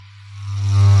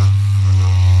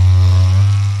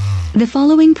The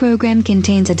following program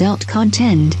contains adult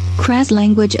content, crass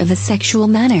language of a sexual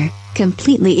manner,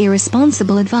 completely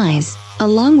irresponsible advice,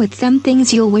 along with some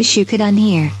things you'll wish you could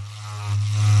unhear.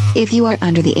 If you are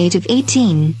under the age of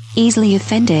 18, easily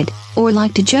offended, or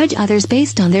like to judge others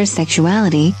based on their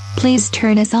sexuality, please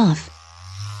turn us off.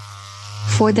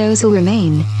 For those who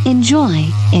remain, enjoy,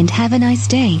 and have a nice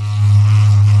day.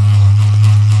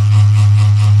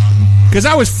 Because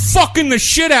I was fucking the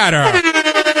shit out of her.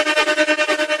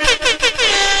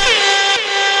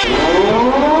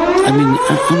 I mean,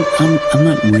 I'm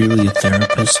not really a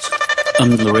therapist.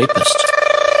 I'm the rapist.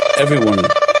 Everyone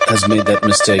has made that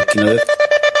mistake. You know,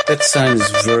 that sign is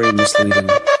very misleading.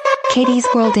 Katie's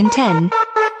World in 10,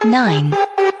 9,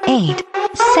 8,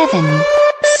 7,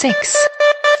 6,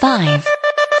 5,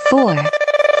 4,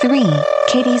 3.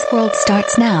 Katie's World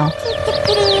starts now.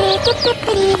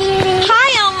 Hi,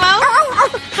 Elmo.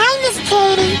 Hi, Miss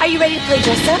Katie. Are you ready to play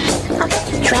dress up?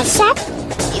 Dress up?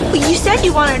 You said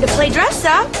you wanted to play dress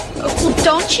up. Well,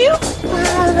 don't you?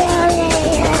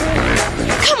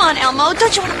 Come on, Elmo.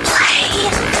 Don't you want to play?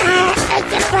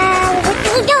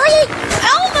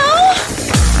 Elmo!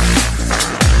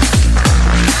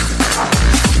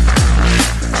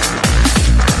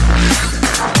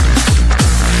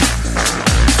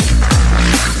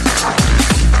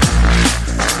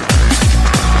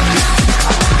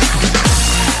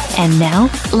 And now,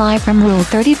 live from Rule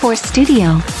 34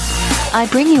 Studio, I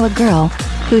bring you a girl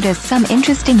who does some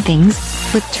interesting things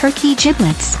with turkey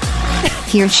giblets.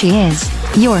 Here she is,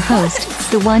 your host,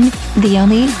 the one, the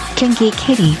only, Kinky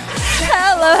Katie.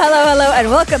 Hello, and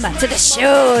welcome to the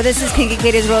show. This is Kinky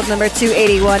Katie's World number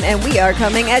 281, and we are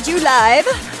coming at you live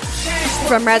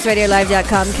from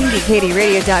RazRadioLive.com,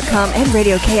 KinkyKatieRadio.com, and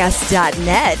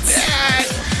RadioChaos.net.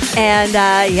 And,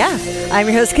 I'm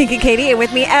your host, Kinky Katie, and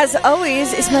with me, as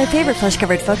always, is my favorite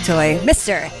plush-covered fuck toy,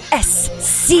 Mr.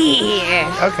 SC.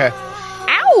 Okay.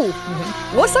 Ow!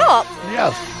 What's up?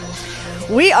 Yeah.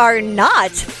 We are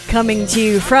not coming to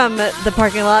you from the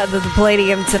parking lot of the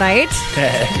Palladium tonight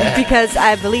because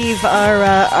I believe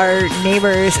our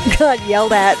neighbors got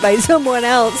yelled at by someone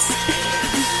else.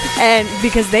 And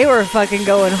because they were fucking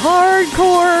going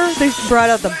hardcore, they brought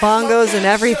out the bongos and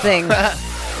everything.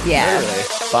 Yeah. Really?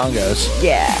 Bongos.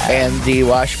 Yeah. And the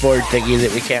washboard thingy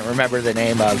that we can't remember the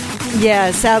name of.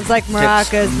 Yeah, sounds like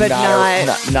maracas, but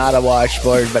not. Not a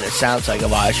washboard, but it sounds like a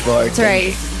washboard. That's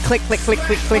right. Click, click, click,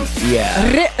 click, click.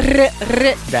 Yeah.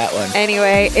 That one.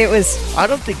 Anyway, it was... I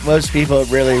don't think most people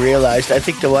really realized. I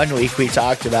think the one week we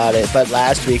talked about it, but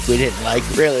last week we didn't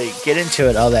really get into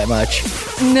it all that much.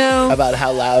 No. About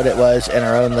how loud it was in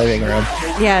our own living room.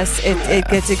 Yes, it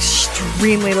gets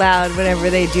extremely loud whenever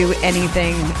they do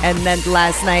anything. And then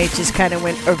last night just kind of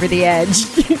went over the edge.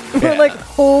 We're like,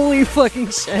 holy fucking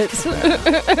shit.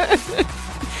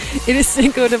 It is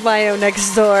Cinco de Mayo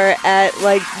next door at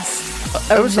like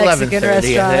a Mexican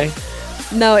restaurant.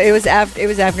 No, it was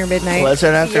after midnight. Was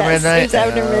it after midnight? It was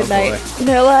after midnight. Boy. And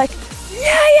they're like, yeah.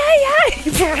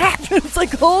 It's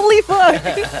like, holy fuck.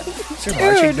 Is there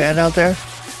a marching band out there?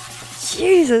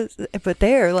 Jesus. But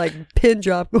they're like pin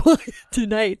drop quiet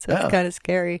tonight, so it's kind of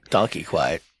scary. Donkey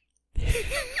quiet.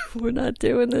 We're not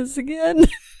doing this again.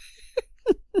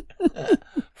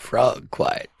 Frog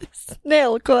quiet.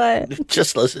 Snail quiet.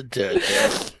 Just listen to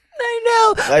it. I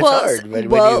know. That's hard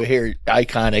when you hear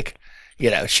iconic,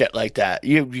 shit like that.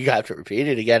 You have to repeat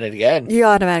it again and again. You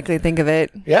automatically think of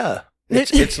it. Yeah.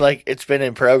 It's like it's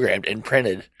been programmed and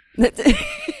printed.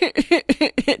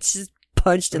 It's just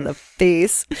punched in the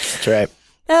face. That's right.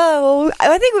 Oh,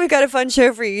 I think we've got a fun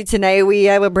show for you tonight. We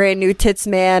have a brand new Tits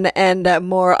Man and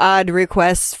more odd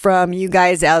requests from you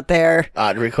guys out there.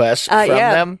 Odd requests from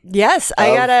them? Yes,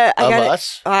 I got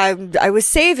us. I was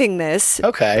saving this.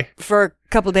 Okay. For a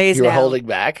couple days now. You were holding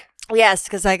back? Yes,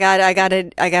 because I got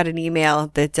an email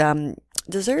that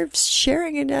deserves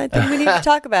sharing, and I think we need to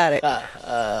talk about it.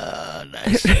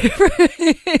 Nice.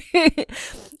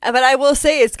 But I will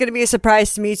say it's going to be a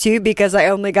surprise to me too because I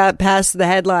only got past the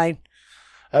headline.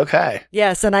 Okay.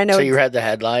 Yes, and I know. So you read the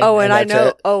headline. And I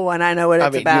know. And I know what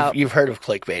it's about. You've heard of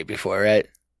clickbait before, right?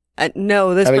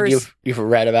 No, you've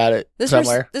read about it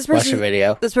somewhere. Watched a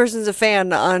video. This person's a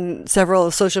fan on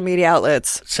several social media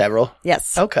outlets. Several.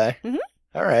 Yes. Okay. Mm-hmm.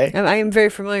 All right. I am very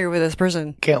familiar with this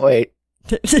person. Can't wait.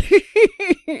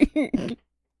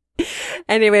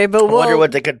 Anyway, but I wonder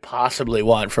what they could possibly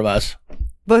want from us,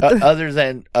 other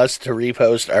than us to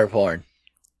repost our porn.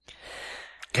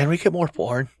 Can we get more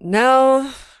porn?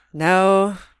 No.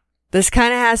 This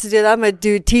kind of has to do. I'm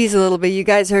gonna tease a little bit. You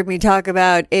guys heard me talk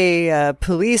about a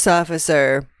police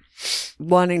officer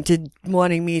wanting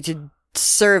me to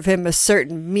serve him a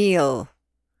certain meal.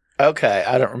 Okay,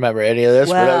 I don't remember any of this,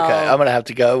 but okay. I'm going to have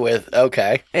to go with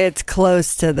okay. It's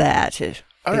close to that.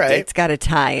 All right. It's got a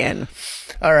tie-in.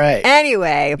 All right.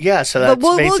 Anyway. Yeah, so that's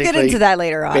but we'll get into that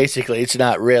later on. Basically, it's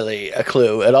not really a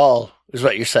clue at all, is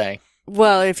what you're saying.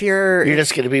 Well, if you're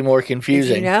just going to be more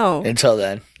confusing until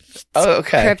then. Oh,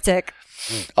 okay. Cryptic.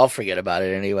 I'll forget about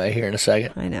it anyway here in a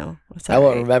second. I know. I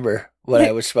won't remember what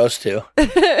I was supposed to.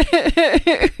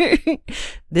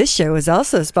 This show is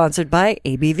also sponsored by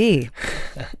ABV.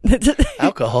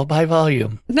 Alcohol by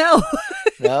volume. No.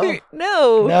 No?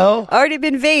 No. Already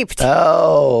been vaped.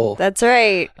 Oh. That's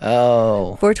right.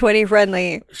 Oh. 420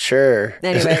 friendly. Sure.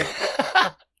 Anyway.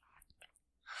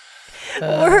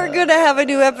 We're going to have a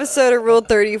new episode of Rule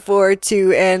 34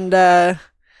 too, and yeah,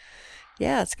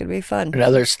 it's going to be fun. And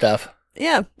other stuff.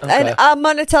 Yeah. Okay. And I'm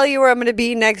going to tell you where I'm going to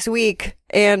be next week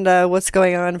and what's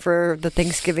going on for the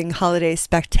Thanksgiving holiday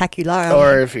spectacular.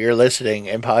 Or if you're listening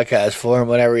in podcast form,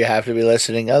 whenever you have to be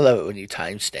listening. I love it when you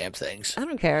timestamp things. I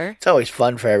don't care. It's always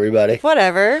fun for everybody.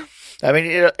 Whatever. I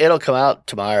mean, it'll come out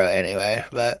tomorrow anyway,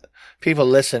 but people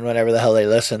listen whenever the hell they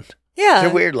listen. Yeah.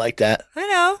 They're weird like that. I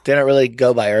know. They don't really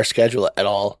go by our schedule at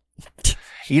all.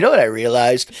 You know what I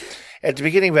realized? At the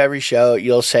beginning of every show,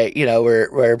 you'll say,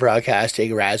 we're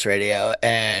broadcasting Raz Radio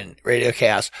and Radio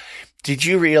Chaos. Did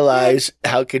you realize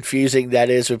how confusing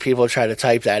that is when people try to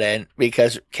type that in?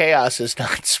 Because Chaos is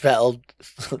not spelled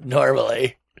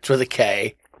normally. It's with a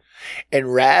K.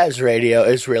 And Raz Radio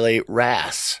is really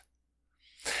Ras.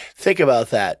 Think about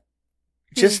that.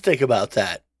 Just think about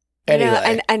that.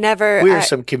 Anyway, I never. We are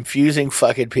some confusing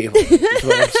fucking people, is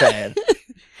what I'm saying.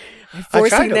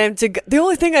 Forcing them to go. The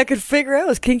only thing I could figure out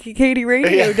was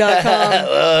KinkyKatieRadio.com.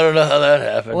 Well, I don't know how that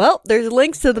happened. Well, there's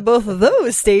links to both of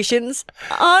those stations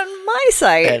on my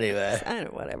site. Anyway. I don't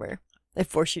know, whatever. They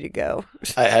force you to go.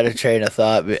 I had a train of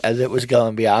thought as it was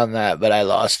going beyond that, but I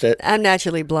lost it. I'm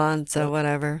naturally blonde, so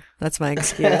whatever. That's my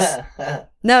excuse.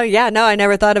 No, I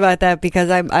never thought about that because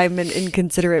I'm an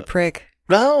inconsiderate prick.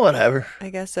 No, whatever. I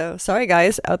guess so. Sorry,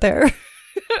 guys out there.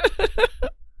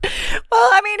 Well,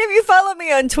 I mean, if you follow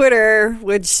me on Twitter,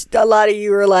 which a lot of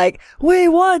you are like, we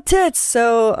want tits,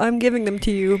 so I'm giving them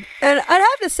to you. And I'd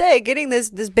have to say, getting this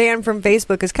ban from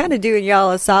Facebook is kind of doing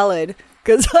y'all a solid,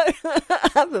 because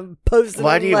I've been posting.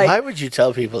 Why would you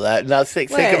tell people that? Now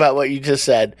think about what you just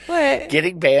said. What?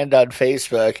 Getting banned on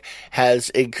Facebook has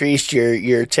increased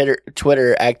your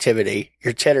Twitter activity,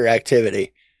 your Titter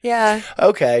activity. Yeah.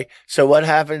 Okay, so what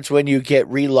happens when you get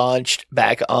relaunched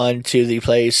back onto the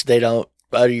place they don't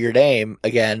utter your name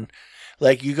again?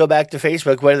 Like, you go back to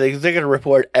Facebook, where they're going to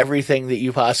report everything that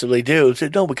you possibly do. So,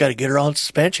 no, we got to get her on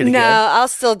suspension again. No, I'll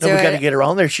still do it. We got to get her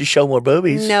on there. She show more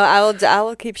boobies. No, I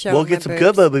will keep showing. We'll get some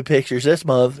good booby pictures this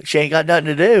month. She ain't got nothing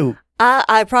to do.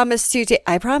 I promise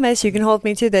I promise you can hold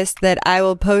me to this, that I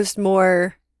will post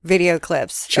more video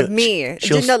clips of me.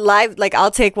 Live, like, I'll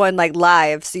take one like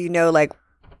live, so you know, like,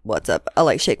 what's up. I'll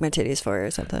like shake my titties for her or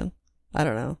something. I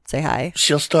don't know. Say hi.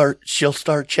 She'll start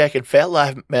checking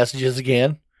FetLife messages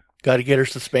again. Got to get her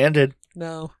suspended.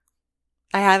 No,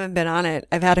 I haven't been on it.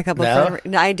 I've had a couple.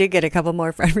 I did get a couple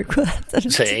more friend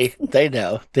requests. See, they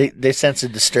know. They sense a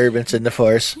disturbance in the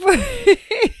force.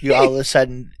 You all of a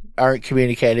sudden aren't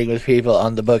communicating with people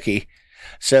on the bookie.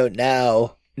 So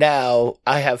now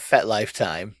I have FetLife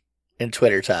time and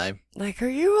Twitter time. Like, are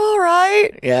you all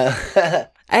right? Yeah.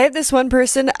 I had this one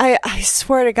person. I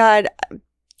swear to God,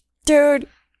 dude.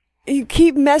 You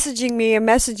keep messaging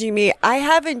me. I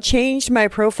haven't changed my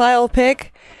profile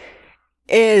pic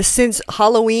since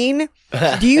Halloween.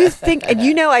 Do you think, and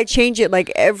I change it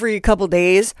like every couple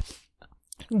days.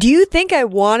 Do you think I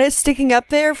want it sticking up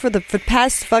there for the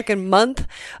past fucking month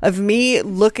of me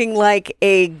looking like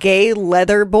a gay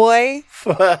leather boy?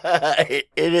 It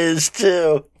is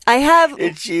too.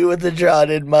 It's you with the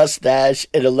drawn-in mustache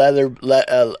and a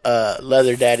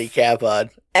leather daddy cap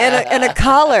on, and a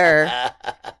collar.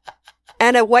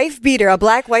 And a wife beater, a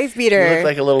black wife beater. You look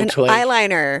like a little twink.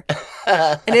 Eyeliner.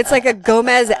 And it's like a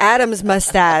Gomez Adams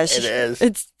mustache. It is.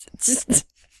 It's just...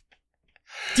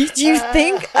 Do you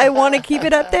think I want to keep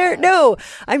it up there? No.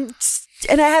 And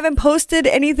I haven't posted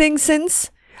anything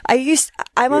since.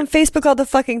 I'm on Facebook all the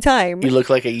fucking time. You look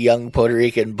like a young Puerto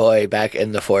Rican boy back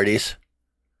in the 40s.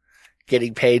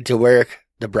 Getting paid to work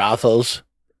the brothels.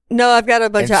 No, I've got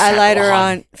a bunch of eyeliner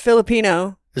on.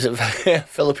 Filipino. Is it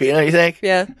Filipino, you think?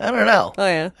 Yeah. I don't know. Oh,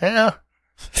 yeah. I know.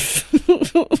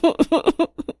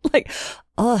 Like,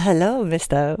 oh, hello,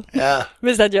 Mr. Yeah.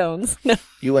 Mr. Jones. No.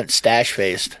 You went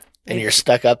stash-faced, and you're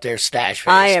stuck up there stash-faced.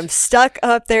 I am stuck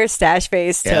up there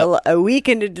stash-faced till a week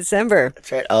into December.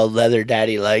 That's right. All leather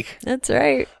daddy-like. That's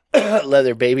right.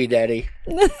 Leather baby daddy.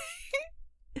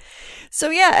 So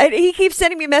yeah, and he keeps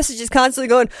sending me messages constantly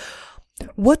going,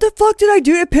 what the fuck did I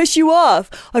do to piss you off?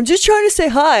 I'm just trying to say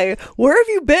hi. Where have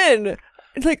you been?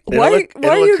 It's like, why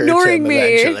are you ignoring me?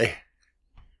 Eventually.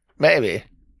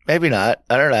 Maybe not.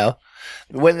 I don't know.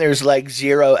 When there's like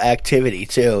zero activity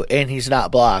too, and he's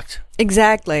not blocked.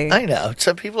 Exactly. I know.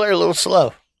 Some people are a little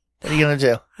slow. What are you going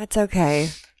to do? That's okay.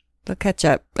 They'll catch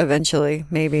up eventually,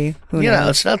 maybe. Who knows?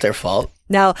 It's not their fault.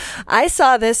 Now, I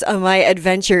saw this on my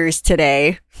adventures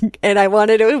today, and I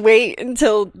wanted to wait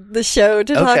until the show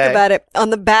to talk about it.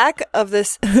 On the back of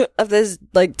this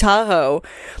like Tahoe,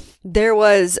 there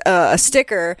was a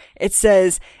sticker. It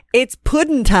says, "It's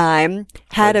puddin' time."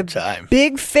 Had a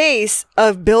big face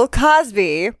of Bill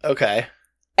Cosby. Okay.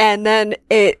 And then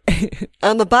it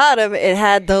on the bottom, it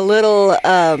had the little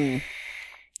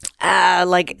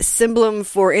like emblem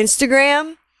for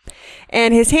Instagram.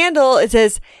 And his handle, it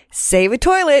says, "Save a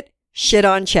toilet, shit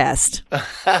on chest."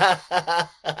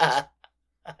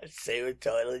 Save a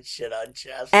toilet, shit on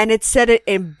chest. And it said it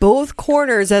in both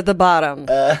corners at the bottom.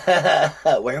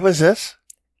 Where was this?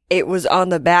 It was on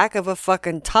the back of a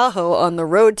fucking Tahoe on the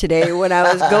road today when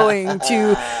I was going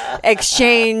to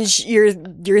exchange your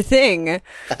thing.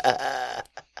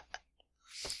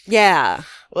 Yeah.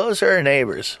 Well, it's her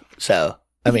neighbors. So,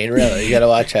 I mean, really, you got to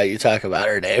watch how you talk about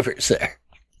her neighbors there.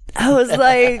 I was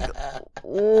like,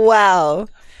 wow.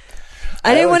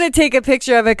 I didn't want to take a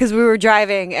picture of it because we were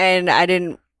driving, and I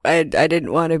didn't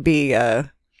want to be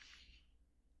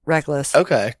reckless.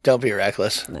 Okay, don't be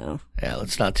reckless. No. Yeah,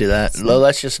 let's not do that.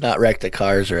 Let's just not wreck the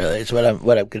cars. Really, it's what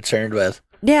I'm concerned with.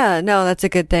 Yeah, no, that's a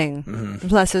good thing. Mm-hmm.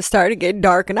 Plus, it's starting to get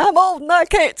dark, and I'm old and I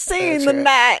can't see in the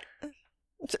night.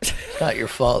 It's not your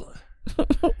fault.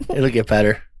 It'll get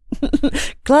better.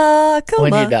 Glaucoma.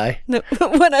 When you die. No,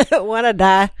 when I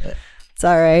die. It's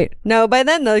all right. No, by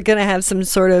then they're going to have some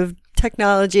sort of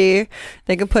technology.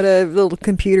 They can put a little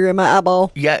computer in my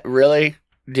eyeball. Yeah, really?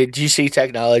 Did you see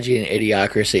technology in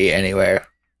Idiocracy anywhere?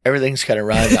 Everything's kind of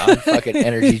run on fucking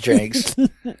energy drinks.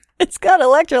 It's got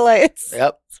electrolytes.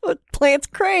 Yep. That's what plants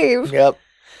crave. Yep.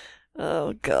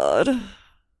 Oh, God.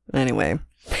 Anyway.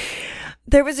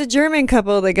 There was a German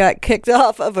couple that got kicked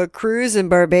off of a cruise in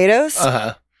Barbados.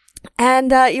 Uh-huh.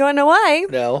 And you want to know why?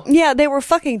 No. Yeah, they were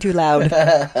fucking too loud.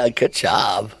 Good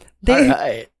job. All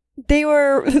right. They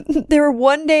were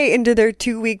 1 day into their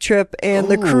 2-week trip, and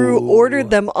the crew ordered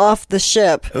them off the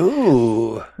ship.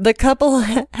 Ooh. The couple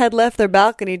had left their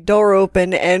balcony door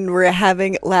open and were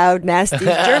having loud, nasty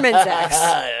German sex.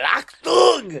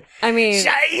 Achtung! I mean,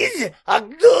 Scheiß!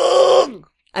 Achtung!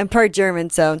 I'm part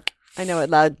German, so I know what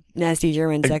loud, nasty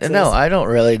German sex is. No, I don't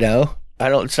really know.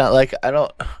 It's not like I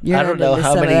don't know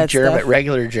how many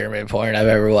regular German porn I've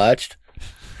ever watched.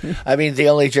 I mean, the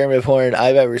only German porn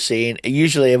I've ever seen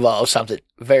usually involves something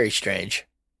very strange.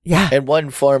 Yeah. In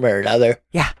one form or another.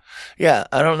 Yeah. Yeah.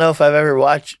 I don't know if I've ever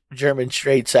watched German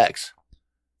straight sex.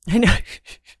 I know.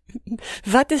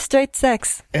 What is straight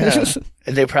sex? Yeah.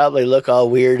 And they probably look all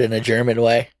weird in a German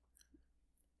way.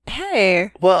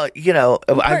 Hey. Well,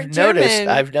 I've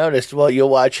noticed, well, you'll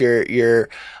watch your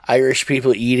Irish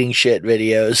people eating shit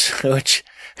videos, which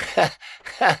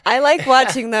I like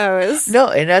watching those. No,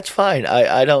 and that's fine.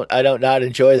 I don't not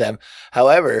enjoy them.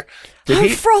 However, I'm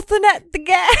frothing at the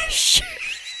gash.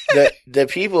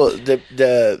 the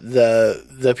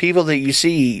people that you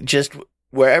see just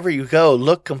wherever you go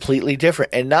look completely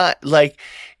different, and not like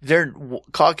they're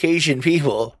Caucasian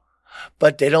people,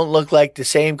 but they don't look like the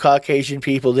same Caucasian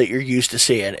people that you're used to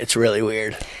seeing. It's really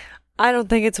weird. I don't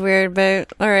think it's weird,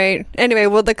 but all right. Anyway,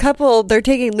 well, the couple, they're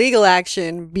taking legal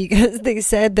action because they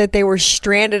said that they were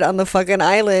stranded on the fucking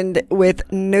island with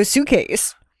no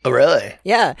suitcase. Oh, really?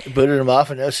 Yeah. Booted them off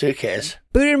with no suitcase.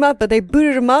 Booted them up, but they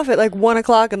booted them off at like 1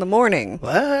 o'clock in the morning.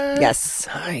 What? Yes.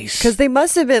 Nice. Because they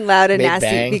must have been loud and Mid-bang.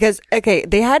 nasty. Because, okay,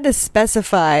 they had to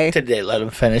specify. Did they let them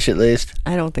finish at least?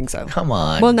 I don't think so. Come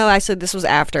on. Well, no, actually, this was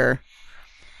after.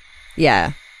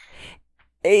 Yeah.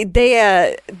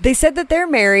 They said that they're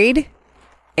married,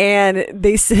 and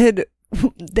they said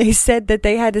that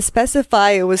they had to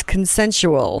specify it was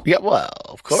consensual. Yeah, well,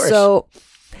 of course.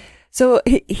 So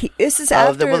this is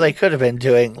after. Well, they could have been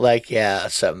doing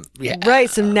some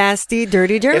nasty,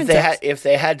 dirty German sex. If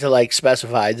they had to like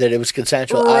specify that it was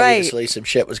consensual, obviously some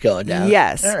shit was going down.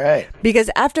 Yes. All right. Because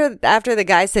after the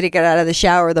guy said he got out of the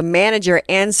shower, the manager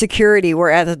and security were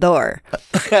at the door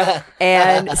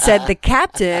and said the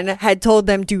captain had told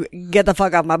them to get the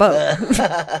fuck off my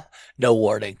boat. No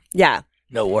warning. Yeah.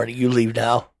 No warning. You leave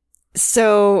now.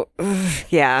 So,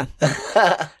 yeah.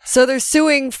 So they're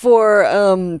suing for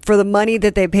the money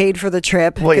that they paid for the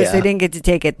trip because they didn't get to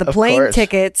take it. The plane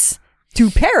tickets to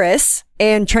Paris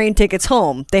and train tickets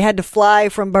home. They had to fly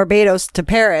from Barbados to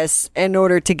Paris in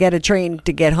order to get a train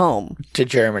to get home. To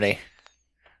Germany,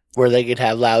 where they could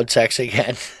have loud sex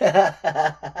again.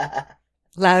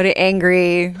 Loud and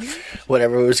angry.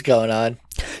 Whatever was going on.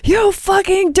 You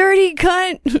fucking dirty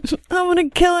cunt. I'm going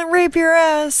to kill and rape your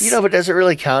ass. But does it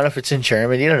really count if it's in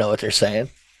German? You don't know what they're saying.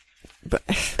 But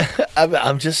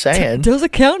I'm just saying. Does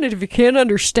it count if you can't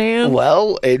understand?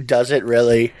 Well, it doesn't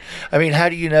really. I mean, how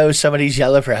do you know somebody's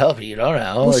yelling for help? You don't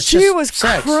know. Well, it's she just was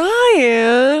sex.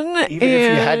 crying. Even if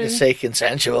you had to say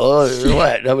consensual,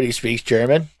 what? Nobody speaks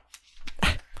German?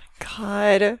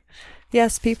 God.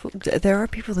 Yes, there are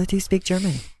people that do speak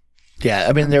German. Yeah,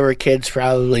 I mean, there were kids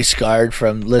probably scarred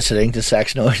from listening to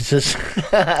sex noises.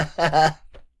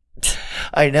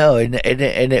 I know, isn't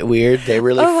it weird? They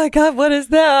really. Oh my God, what is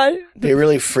that? They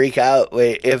really freak out.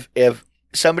 Wait, if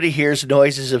somebody hears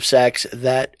noises of sex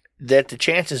that the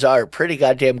chances are pretty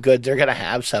goddamn good they're gonna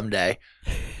have someday.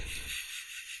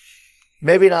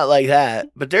 Maybe not like that,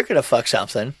 but they're gonna fuck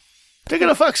something. They're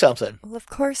gonna fuck something. Well, of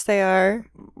course they are.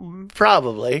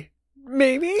 Probably.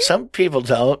 Maybe. Some people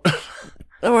don't.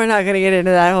 Oh, we're not going to get into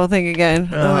that whole thing again.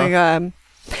 Uh-huh. Oh my God.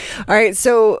 All right.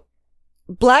 So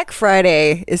Black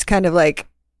Friday is kind of like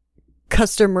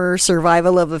customer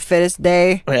survival of the fittest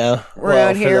day. Yeah.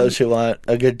 Around for here. those who want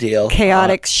a good deal.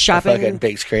 Chaotic a shopping fucking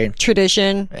big screen.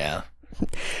 tradition. Yeah.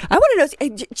 I want to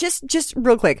know, just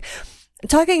real quick,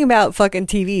 talking about fucking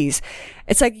TVs.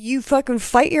 It's like you fucking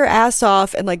fight your ass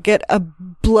off and like get a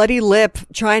bloody lip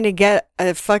trying to get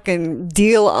a fucking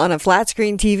deal on a flat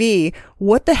screen TV.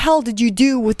 What the hell did you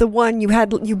do with the one you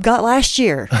got last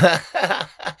year?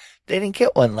 They didn't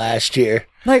get one last year.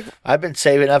 Like, I've been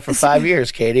saving up for 5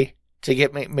 years, Katie, to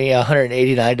get me a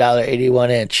 $189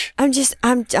 81-inch. I'm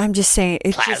just saying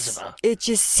Plasma. it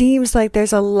just seems like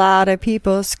there's a lot of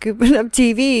people scooping up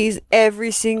TVs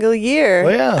every single year.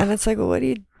 Well, yeah. And it's like, well, what do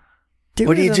you do?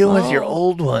 What are you with doing them with your all?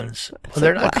 old ones? Well,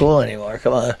 they're not cool anymore.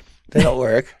 Come on. They don't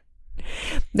work.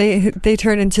 They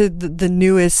turn into the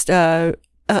newest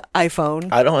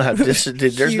iPhone. I don't have this.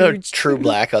 There's no Huge. True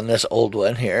Black on this old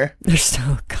one here. They're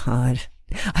so God.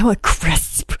 I want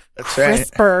crisp, That's right.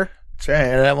 crisper. That's right.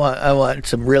 And I want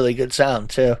some really good sound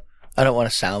too. I don't want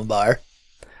a sound bar.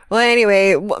 Well,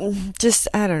 anyway, just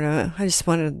I don't know. I just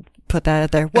wanted to put that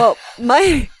out there. Well,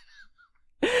 my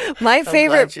I'm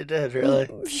favorite. glad you did, really.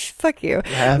 Fuck you.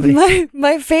 Happy.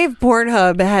 My fave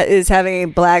Pornhub is having a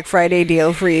Black Friday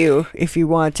deal for you if you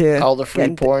want to. All the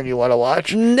free porn you want to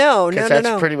watch? No. Because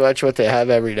that's pretty much what they have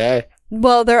every day.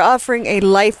 Well, they're offering a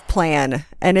life plan,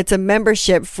 and it's a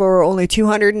membership for only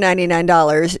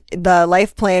 $299. The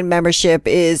life plan membership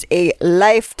is a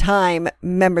lifetime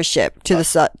membership to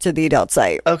the adult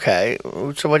site. Okay,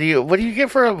 so what do you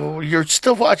get for? You're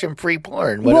still watching free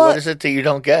porn. Well- What is it that you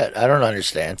don't get? I don't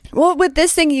understand. Well, with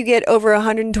this thing, you get over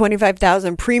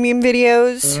 125,000 premium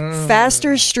videos,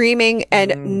 faster streaming,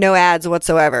 and no ads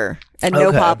whatsoever, and no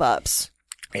Okay. pop-ups.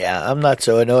 Yeah, I'm not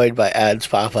so annoyed by ads,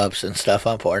 pop-ups, and stuff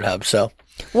on Pornhub. So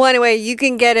Well, anyway, you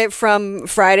can get it from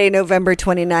Friday, November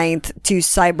 29th to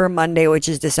Cyber Monday, which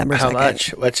is December 2nd. how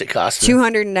much? What's it costing?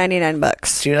 $299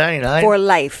 $299 for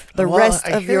life. The rest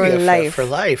I of hear your you, life. for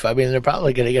life. I mean, they're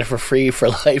probably going to get it for free for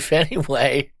life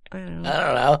anyway. I don't I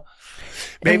don't know.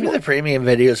 Maybe the premium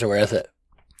videos are worth it.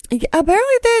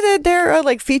 Apparently, there are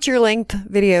like feature length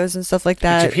videos and stuff like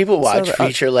that. Do people watch So,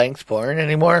 feature length porn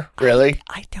anymore? Really?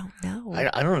 I don't know.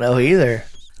 I don't know either.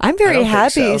 I'm I very don't think happy.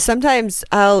 so. Sometimes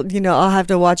I'll have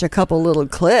to watch a couple little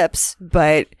clips,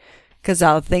 but because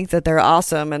I'll think that they're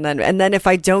awesome, and then if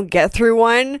I don't get through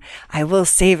one, I will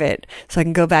save it so I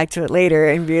can go back to it later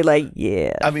and be like,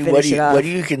 yeah. I mean, finish it off. what do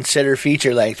you consider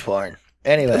feature length porn?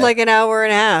 Anyway, Like an hour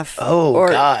and a half. oh Or-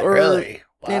 God, or, really?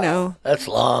 Wow. You know, That's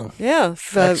long. yeah.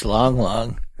 That's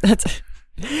long. That's.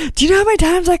 Do you know how many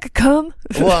times I could come?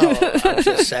 Well, I'm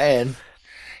just saying.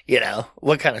 You know,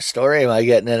 what kind of story am I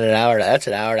getting in an hour? That's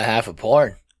an hour and a half of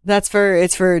porn. It's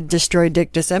for Destroy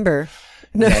Dick December.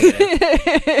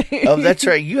 Negative. Oh, that's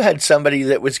right. You had somebody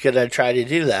that was going to try to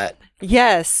do that.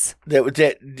 Yes.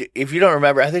 That, if you don't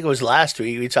remember, I think it was last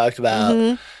week we talked about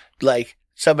Mm-hmm. like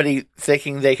somebody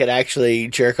thinking they could actually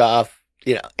jerk off.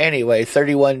 You know, anyway,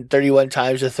 31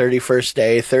 times the 31st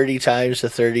day, 30 times the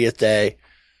 30th day.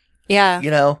 Yeah. You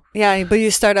know, Yeah, but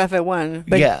you start off at 1.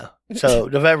 But yeah. So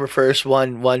November 1st,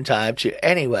 one time.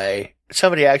 Anyway,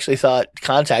 somebody actually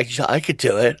contacted you. I could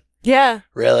do it. Yeah.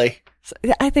 Really?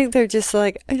 I think they're just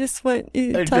like, I just want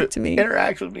you to talk to me.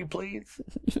 Interact with me, please.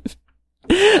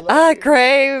 I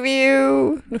crave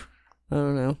you. I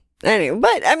don't know. Anyway,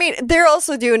 but I mean, they're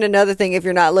also doing another thing. If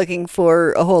you're not looking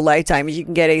for a whole lifetime, you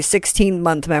can get a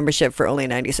 16-month membership for only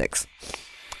 $96.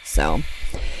 So,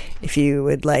 If you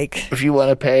would like. If you want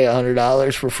to pay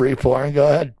 $100 for free porn, go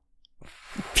ahead.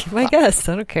 Be my guest.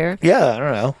 I don't care. Yeah, I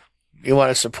don't know. You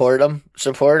want to support them?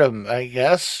 Support them, I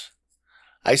guess.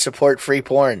 I support free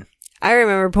porn. I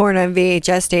remember porn on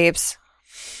VHS tapes.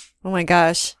 Oh my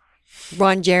gosh.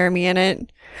 Ron Jeremy in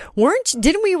it.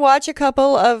 Didn't we watch a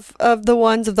couple of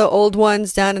the old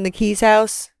ones down in the Keys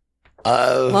house?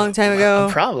 A long time ago?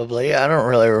 Probably. I don't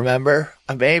really remember.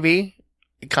 Maybe.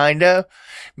 Kinda.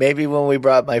 Maybe when we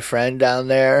brought my friend down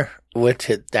there with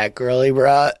that girl he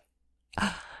brought.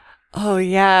 Oh,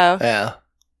 yeah. Yeah.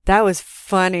 That was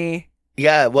funny.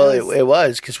 Yeah, well, it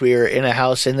was because we were in a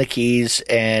house in the Keys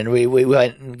and we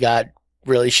went and got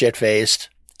really shit-faced.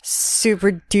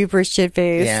 Super duper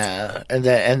shit-faced. Yeah, and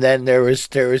then there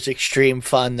was extreme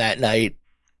fun that night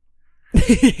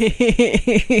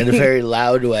in a very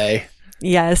loud way.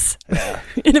 Yes, yeah.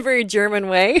 In a very German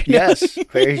way. Yes,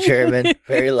 very German,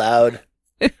 very loud.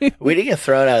 We didn't get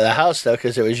thrown out of the house though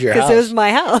because it was your house. Because it was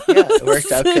my house. Yeah, it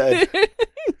worked out good.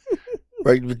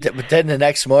 But then the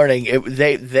next morning,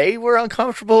 they were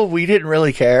uncomfortable. We didn't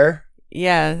really care.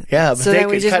 Yeah. Yeah. But so then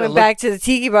we just went back to the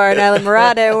tiki bar in Isla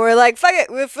Morada and we're like, fuck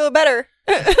it, we'll feel better.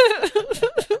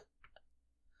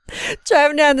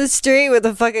 Driving down the street with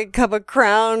a fucking cup of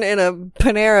Crown and a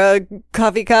Panera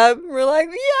coffee cup. We're like,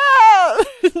 yeah.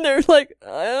 And they're like,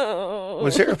 oh.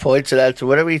 Was there a point to that?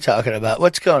 What are we talking about?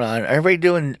 What's going on? Are we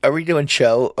doing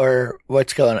show or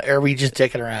what's going on? Are we just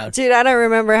dicking around? Dude, I don't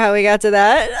remember how we got to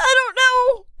that. I don't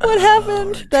know what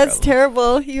happened. That's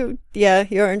terrible. You're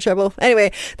in trouble.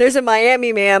 Anyway, there's a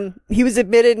Miami man. He was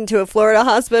admitted into a Florida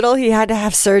hospital. He had to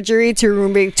have surgery to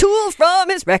remove tools from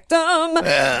his rectum.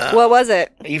 What was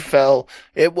it? He fell.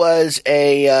 It was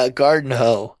a garden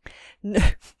hoe.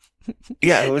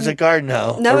 Yeah, it was a garden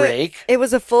hoe. No, a rake. It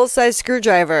was a full-size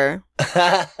screwdriver.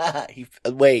 He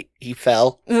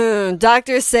fell.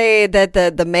 Doctors say that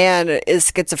the man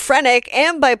is schizophrenic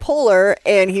and bipolar,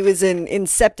 and he was in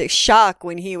septic shock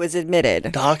when he was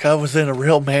admitted. Doc, I was in a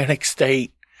real manic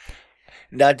state.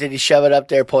 Now, did he shove it up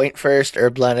there point first or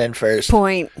blunt end first?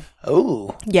 Point.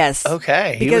 Oh. Yes.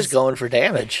 Okay. He was going for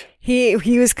damage. He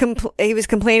was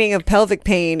complaining of pelvic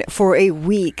pain for a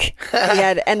week.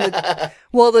 The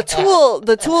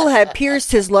tool had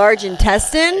pierced his large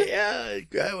intestine. Yeah,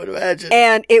 I would imagine.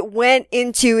 And it went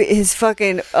into his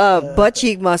fucking butt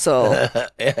cheek muscle.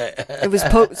 It was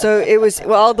it was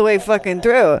all the way fucking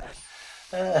through.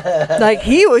 Like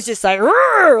he was just like,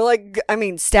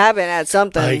 stabbing at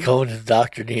something. I ain't going to the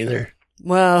doctor neither.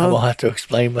 Well, I'm gonna have to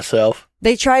explain myself.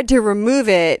 They tried to remove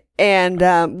it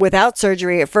and without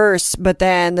surgery at first, but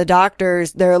then the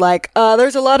doctors, they're like,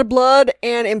 there's a lot of blood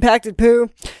and impacted poo.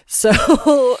 So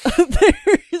they're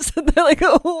like,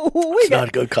 it's not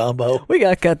a good combo. We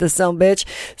got to cut this son bitch.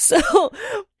 So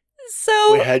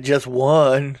we had just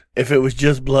one. If it was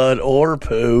just blood or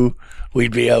poo,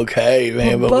 we'd be okay,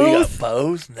 man. But we got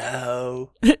both?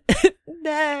 No.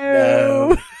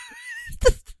 No.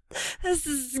 This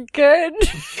is good.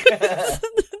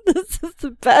 This is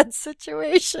a bad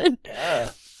situation. Yeah.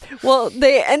 Well,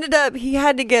 he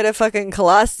had to get a fucking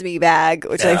colostomy bag,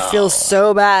 which I feel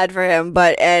so bad for him.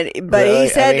 But really? He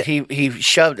said he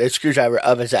shoved a screwdriver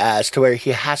up his ass to where he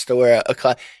has to wear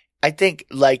a I think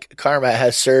like karma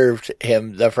has served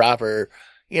him the proper.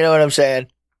 You know what I'm saying?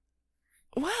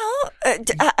 Well, how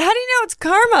do you know it's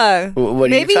karma?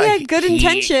 Maybe he had good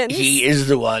intentions. He is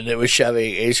the one that was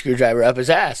shoving a screwdriver up his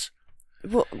ass.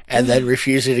 And then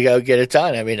refusing to go get it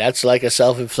done. I mean, that's like a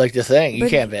self-inflicted thing. You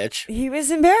can't bitch. He was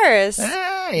embarrassed.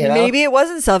 Maybe it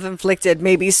wasn't self-inflicted.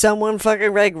 Maybe someone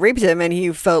fucking raped him and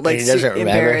he felt like he doesn't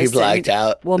remember. He blacked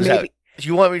out. Well, maybe. Do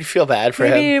you want me to feel bad for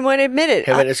him? Maybe he didn't want to admit it.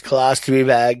 Him and his colostomy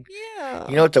bag. Yeah.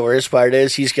 You know what the worst part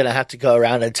is? He's going to have to go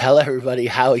around and tell everybody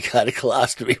how he got a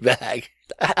colostomy bag.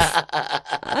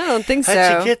 I don't think so.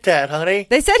 How'd you get that, honey?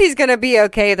 They said he's going to be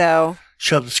okay, though.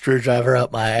 Shoved the screwdriver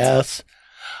up my ass.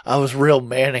 I was real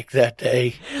manic that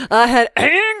day. I had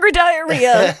angry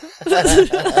diarrhea.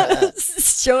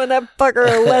 Showing that fucker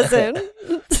a lesson.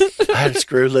 I had a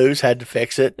screw loose, had to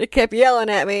fix it. It kept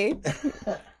yelling at me.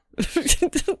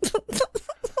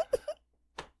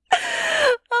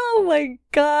 Oh my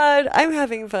God. I'm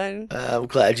having fun. I'm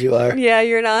glad you are. Yeah,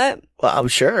 you're not? Well, I'm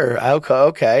sure.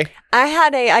 Okay.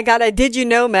 I got a did you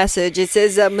know message. It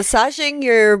says massaging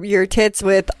your tits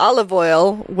with olive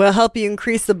oil will help you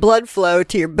increase the blood flow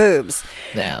to your boobs.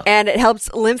 Now. And it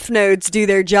helps lymph nodes do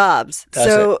their jobs. Does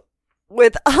it?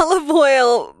 With olive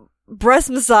oil breast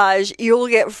massage, you'll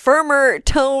get firmer,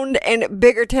 toned, and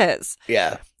bigger tits.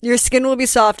 Yeah. Your skin will be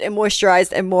soft and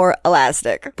moisturized and more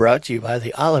elastic. Brought to you by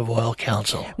the Olive Oil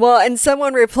Council. Well, and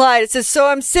someone replied, it says, so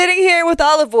I'm sitting here with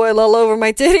olive oil all over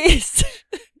my titties.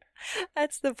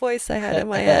 That's the voice I had in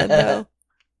my head, though.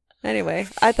 Anyway,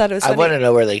 I thought it was funny. I want to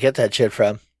know where they get that shit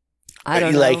from. I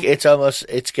don't know. Like, it's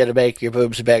going to make your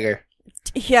boobs bigger.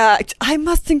 Yeah, I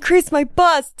must increase my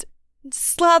bust.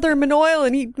 Slather them in oil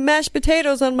and eat mashed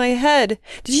potatoes on my head.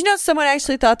 Did you know someone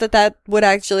actually thought that would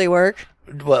actually work?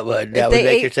 What would? That would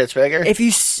make your tits bigger? If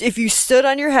you stood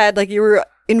on your head like you were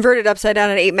inverted upside down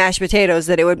and ate mashed potatoes,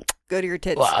 that it would go to your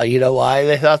tits. Well, you know why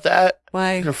they thought that?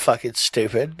 Why? You're fucking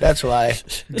stupid. That's why.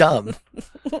 Dumb.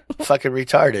 Fucking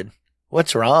retarded.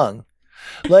 What's wrong?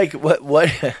 Like, what?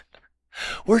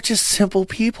 We're just simple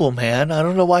people, man. I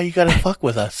don't know why you gotta fuck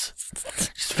with us.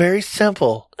 It's very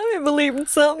simple. Let me believe in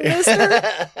something, mister.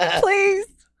 Please.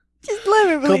 Just let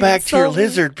me believe Go back in to your something.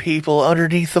 lizard people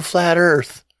underneath the flat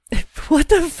earth. What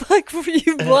the fuck were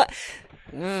you? What?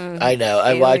 I know.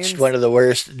 I watched one of the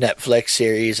worst Netflix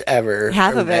series ever.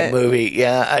 Half of that it. movie.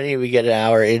 Yeah, I didn't even get an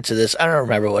hour into this. I don't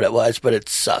remember what it was, but it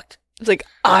sucked. It's like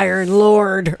Iron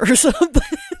Lord or something.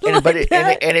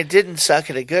 And it didn't suck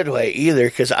in a good way either,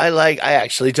 because I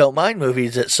actually don't mind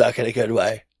movies that suck in a good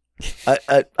way.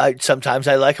 I sometimes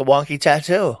I like a wonky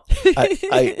tattoo.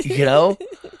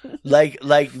 Like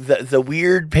the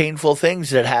weird, painful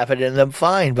things that happen in them,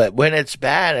 fine. But when it's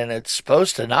bad and it's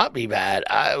supposed to not be bad,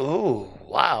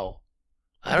 wow.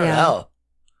 I don't know.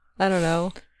 I don't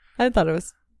know. I thought it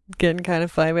was getting kind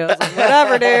of funny, but I was like,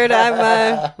 whatever, dude. I'm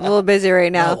a little busy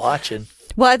right now. Not watching.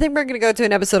 Well, I think we're going to go to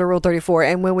an episode of Rule 34,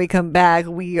 and when we come back,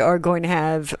 we are going to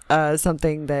have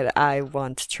something that I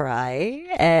want to try,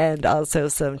 and also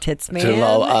some tits man. To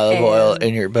low olive oil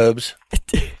in your boobs.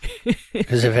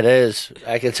 Because if it is,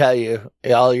 I can tell you,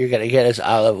 all you're going to get is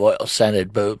olive oil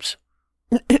scented boobs.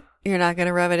 You're not going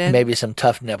to rub it in? Maybe some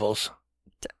tough nipples.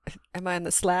 Am I on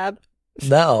the slab?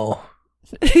 No.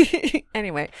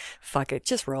 Anyway, fuck it.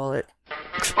 Just roll it.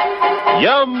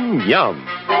 Yum, yum.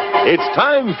 It's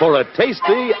time for a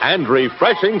tasty and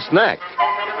refreshing snack. Dude,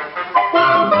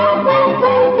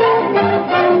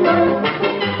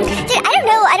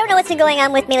 I don't know what's been going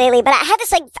on with me lately, but I have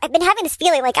this, I've been having this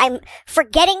feeling like I'm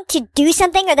forgetting to do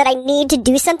something or that I need to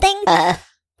do something. And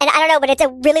I don't know, but it's a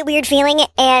really weird feeling,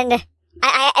 and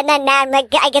and then now I'm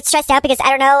like, I get stressed out because I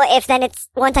don't know if then it's,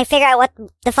 once I figure out what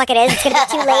the fuck it is, it's gonna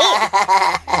be too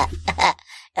late.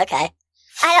 Okay.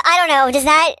 I don't know, does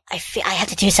that... I have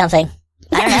to do something.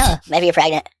 I don't know. Maybe you're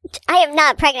pregnant. I am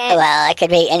not pregnant. Well, I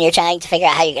could be, and you're trying to figure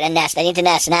out how you're going to nest. I need to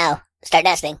nest now. Start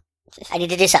nesting. I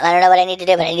need to do something. I don't know what I need to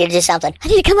do, but I need to do something. I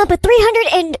need to come up with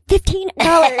 $315.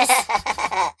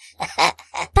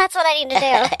 That's what I need to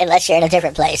do. Unless you're in a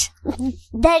different place.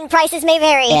 Then prices may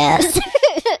vary. Yeah.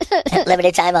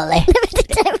 Limited time only. Limited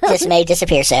time only. This may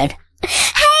disappear soon.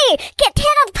 Hey, get 10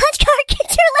 on the punch card,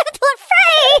 get your 11th one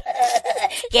free!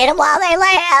 Get them while they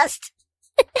last.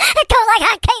 It goes like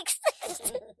hotcakes.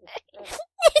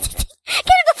 Get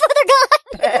them before they're gone.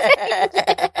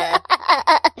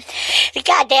 The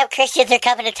goddamn Christians are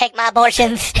coming to take my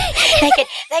abortions.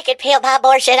 They could peel my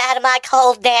abortion out of my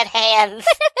cold, dead hands.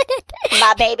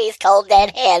 My baby's cold,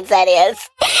 dead hands, that is.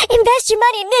 Invest your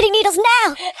money in knitting needles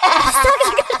now. The stocks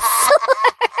are going to soar.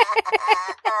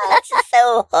 That's just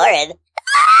so horrid.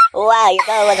 Wow, you're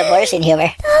going with abortion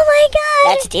humor. Oh my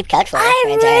god. That's a deep cut for you. I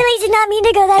really did not mean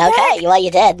to go that dark. Okay, well,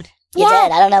 you did. You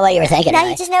did. I don't know what you were thinking. Now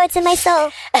you just know it's in my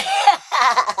soul.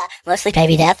 Mostly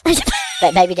baby death.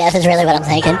 But baby death is really what I'm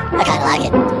thinking. I kind of like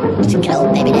it. Just kill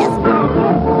baby death.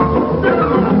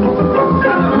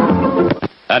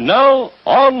 And now,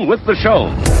 on with the show.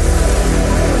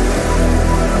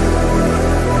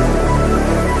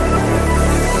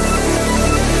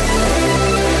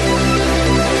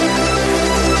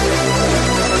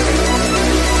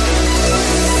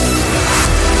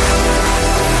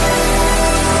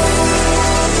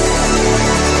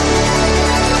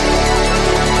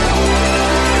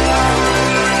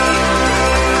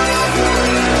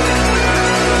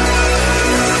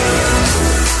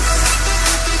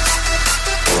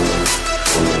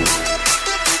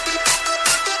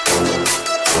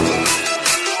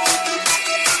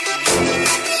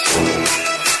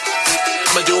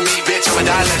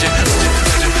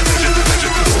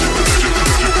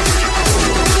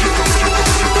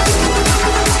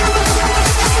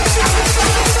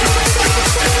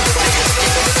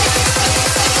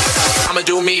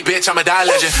 I'm a die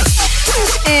legend.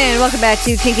 And welcome back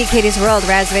to Kinky Katie's World,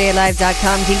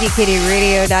 RazRadioLive.com,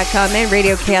 KinkyKatieRadio.com, and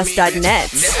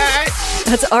RadioChaos.net.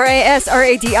 That's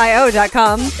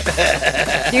RasRadio.com.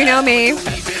 You know me.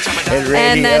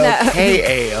 And then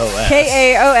KAOS.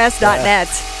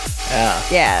 KAOS.net.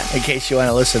 Yeah. In case you want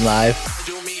to listen live.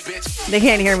 They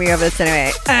can't hear me over this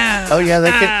anyway. Oh yeah,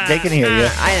 they can hear you.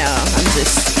 I know. I'm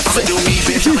just All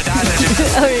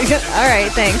right,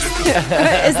 thanks.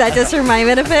 Is that just for my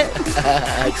benefit?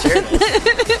 Sure.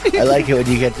 I like it when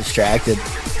you get distracted.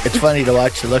 It's funny to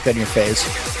watch the look on your face.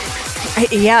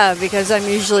 Yeah, because I'm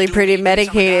usually pretty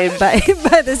medicated. By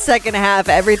the second half,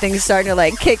 everything's starting to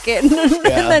like kick in, and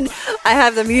then I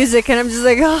have the music, and I'm just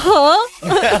like, huh?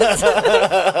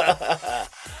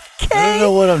 I don't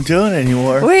know what I'm doing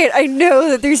anymore. Wait, I know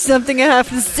that there's something I have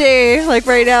to say, like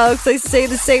right now, because I say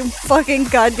the same fucking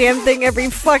goddamn thing every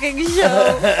fucking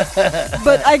show.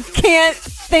 But I can't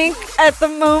think at the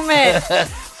moment.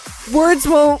 Words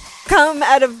won't come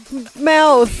out of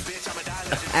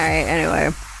mouth. All right,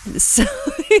 anyway. So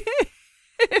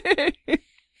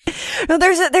no,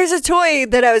 there's a toy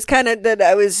that I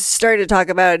was starting to talk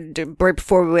about right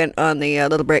before we went on the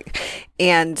little break,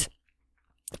 and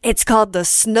it's called the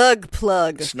Snug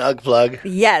Plug. Snug Plug.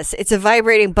 Yes, it's a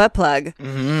vibrating butt plug.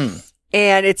 Mm-hmm.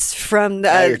 And it's from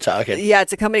now you're talking. Yeah,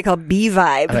 it's a company called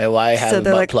B-Vibe. I mean, why have a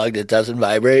butt plug that doesn't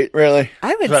vibrate? Really?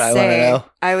 I would That's what say. I want to know.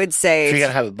 I would say if you're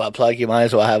gonna have a butt plug, you might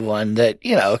as well have one that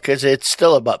because it's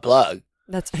still a butt plug.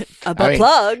 That's a butt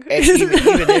plug.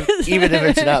 Even if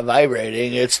it's not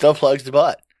vibrating, it still plugs the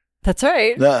butt. That's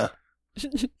right. Yeah.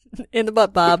 In the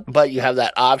butt, Bob. But you have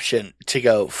that option to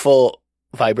go full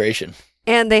vibration.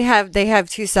 And they have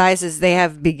two sizes. They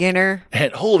have beginner.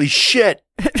 And holy shit.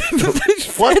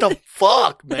 What the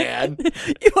fuck, man?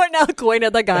 You are now going to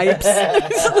the Gypes.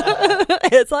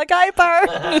 It's a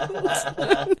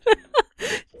Gyper.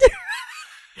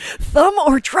 Thumb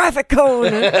or traffic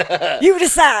cone? You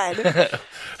decide.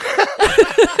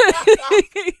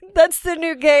 That's the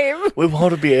new game. We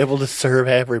want to be able to serve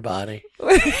everybody.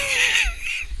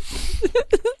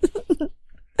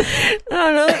 I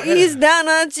don't know. Ease down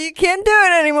on it. You can't do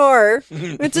it anymore.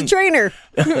 It's a trainer.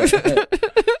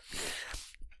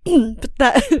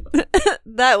 But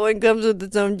that one comes with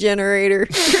its own generator.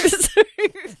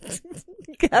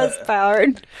 Gas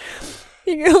powered.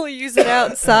 You can only use it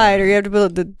outside, or you have to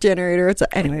build the generator outside.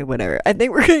 Anyway, whatever. I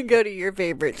think we're going to go to your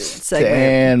favorite segment.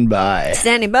 Stand by.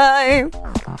 Standing by.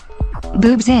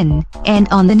 Boobs in and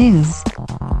on the news.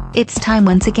 It's time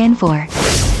once again for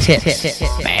Tips,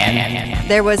 man.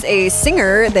 There was a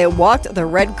singer that walked the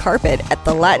red carpet at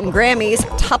the Latin Grammys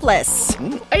topless.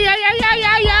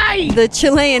 The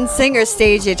Chilean singer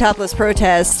staged a topless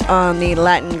protest on the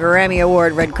Latin Grammy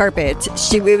Award red carpet.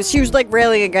 She was like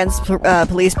railing against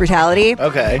police brutality.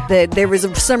 Okay. There was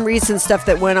some recent stuff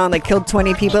that went on that killed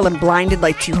 20 people and blinded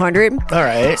like 200. All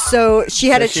right. So she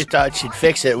had she thought she'd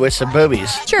fix it with some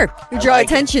boobies. Sure. Draw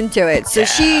attention to it. So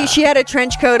she had a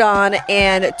trench coat on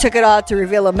and took it off to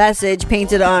reveal a message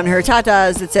painted on her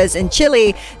tatas that says, in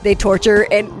Chile, they torture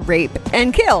and rape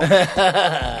and kill.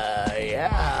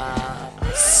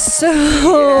 So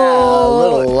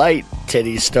a little light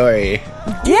titty story.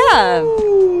 Yeah.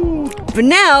 But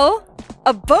now,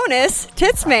 a bonus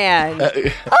tits man.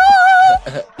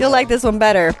 You'll like this one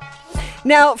better.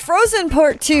 Now, Frozen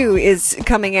Part 2 is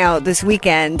coming out this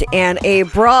weekend, and a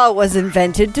bra was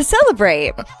invented to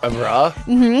celebrate. A bra?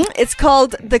 Mm-hmm. It's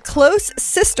called the Close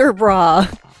Sister Bra.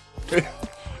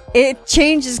 It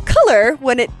changes color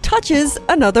when it touches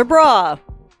another bra.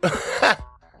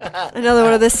 Another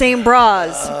one of the same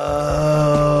bras.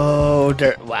 Oh,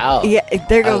 wow. Yeah,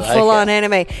 they're going full on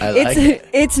anime.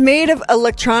 It's made of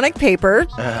electronic paper,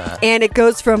 and it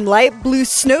goes from light blue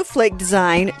snowflake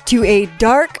design to a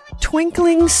dark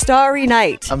twinkling starry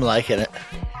night. I'm liking it.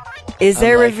 Is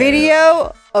there a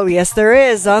video? Oh, yes, there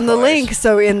is on the link.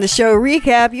 So in the show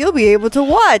recap, you'll be able to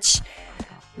watch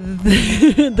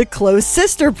the Close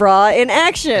Sister Bra in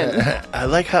action. I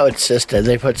like how it's sister.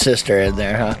 They put sister in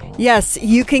there, huh? Yes,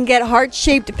 you can get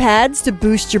heart-shaped pads to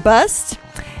boost your bust.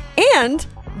 And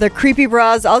the creepy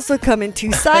bras also come in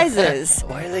 2 sizes.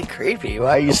 Why are they creepy?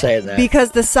 Why are you saying that?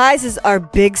 Because the sizes are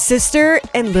big sister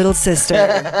and little sister.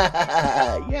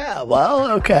 Yeah,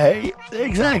 well, okay.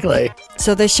 Exactly.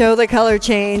 So they show the color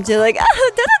change. They're like,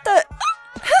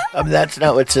 that's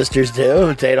not what sisters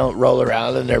do. They don't roll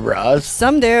around in their bras.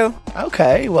 Some do.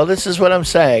 Okay, well, this is what I'm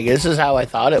saying. This is how I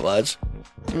thought it was.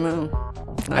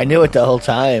 I knew it the whole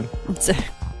time.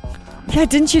 Yeah,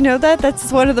 didn't you know that?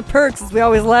 That's one of the perks, is we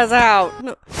always let out.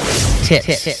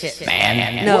 Tips,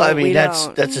 man. No, well, I mean, that's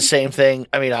the same thing.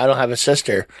 I mean, I don't have a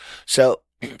sister, so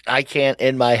I can't,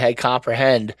 in my head,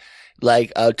 comprehend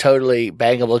like a totally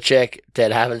bangable chick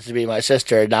that happens to be my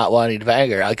sister not wanting to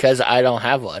bang her because I don't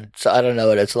have one. So I don't know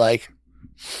what it's like.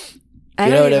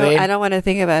 You know what I mean? I don't want to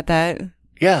think about that.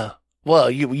 Yeah. Well,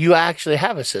 you actually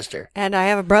have a sister. And I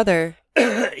have a brother.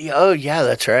 Oh, yeah,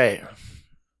 that's right.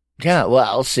 Yeah,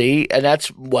 well, see, and that's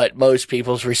what most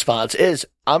people's response is.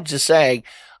 I'm just saying,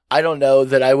 I don't know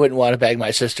that I wouldn't want to bang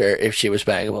my sister if she was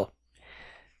bangable.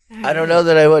 I don't know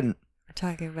that I wouldn't. We're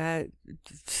talking about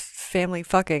family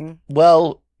fucking.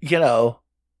 Well, no,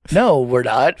 we're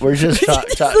not. We're just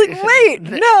talking. Like, wait,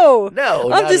 no.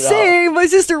 No, I'm just saying my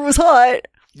sister was hot.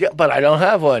 Yeah, but I don't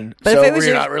have one. But so if it was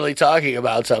we're not really talking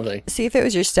about something. See, if it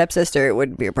was your stepsister, it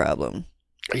wouldn't be a problem.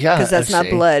 Yeah. Because that's not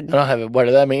blood. I don't have one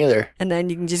of them either. And then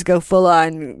you can just go full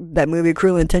on that movie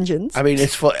Cruel Intentions. I mean,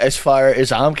 as far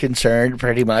as I'm concerned,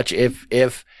 pretty much, if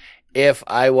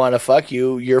I want to fuck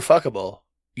you, you're fuckable.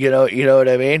 You know what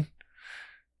I mean?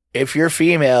 If you're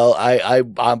female,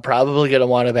 I'm probably gonna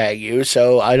want to bang you.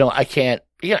 So I can't.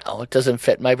 It doesn't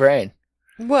fit my brain.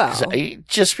 Wow.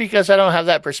 Just because I don't have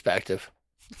that perspective.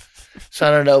 So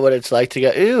I don't know what it's like to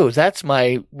go, ooh, that's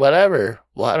my whatever.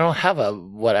 Well, I don't have a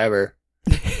whatever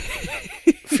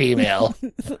female.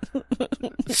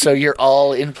 So you're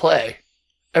all in play.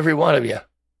 Every one of you.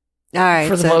 All right.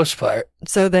 For the most part.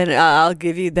 So then I'll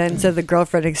give you instead of the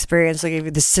girlfriend experience, I'll give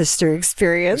you the sister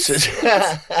experience.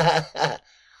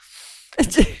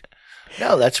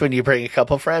 No, that's when you bring a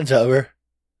couple friends over.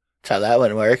 That's how that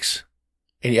one works.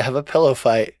 And you have a pillow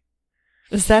fight.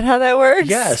 Is that how that works?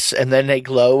 Yes, and then they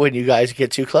glow when you guys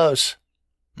get too close.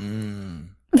 Too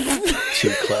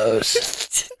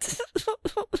close.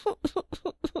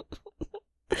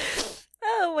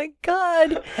 Oh my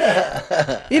god!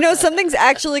 Something's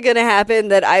actually going to happen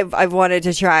that I've wanted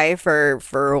to try for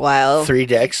a while. 3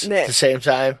 dicks at the same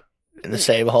time in the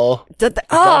same hole. Done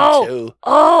 2.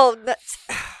 That's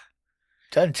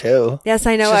done 2. Yes,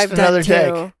 I know. I've done 2.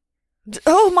 Dick.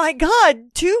 Oh my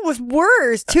god, 2 was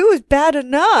worse. 2 was bad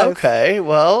enough. Okay,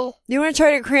 well, you want to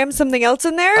try to cram something else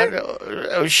in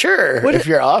there? Sure. If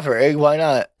you're offering, why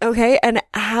not? Okay, and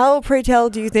how, pray tell,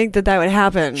 do you think that would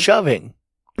happen? Shoving.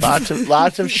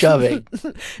 Lots of shoving.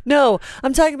 No,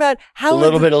 I'm talking about how a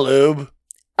little bit of lube.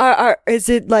 Is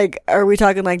it like? Are we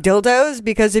talking like dildos?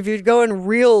 Because if you're going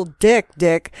real dick,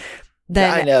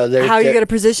 then I know, how are you going to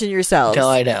position yourselves? No,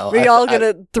 I know. Are you all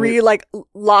going to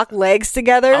lock legs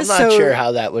together? I'm not sure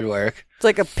how that would work. It's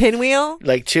like a pinwheel.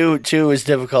 Like two is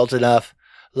difficult enough.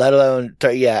 Let alone,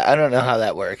 I don't know how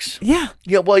that works. Yeah.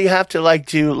 Yeah. Well, you have to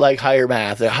do higher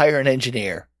math or hire an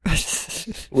engineer.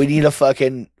 We need a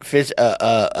fucking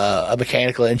a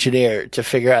mechanical engineer to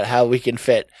figure out how we can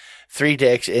fit 3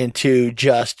 dicks into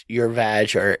just your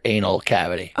vag or anal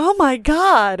cavity. Oh my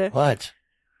god! What?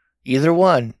 Either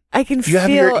one. I can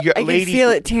feel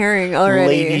it tearing already.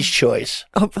 Lady's choice.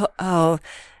 Oh,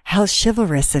 how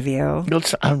chivalrous of you!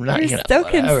 I'm not. You're so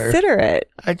considerate.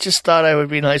 I just thought I would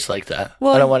be nice like that.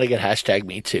 Well, I don't want to get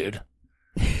 #MeToo'd.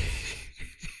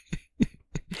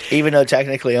 Even though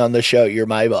technically on the show you're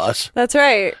my boss. That's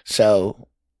right. So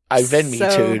I've been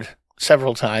MeToo'd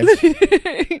several times.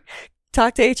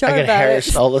 Talk to HR I get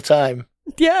harassed all the time.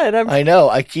 Yeah, and I know.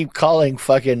 I keep calling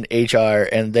fucking HR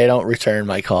and they don't return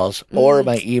my calls or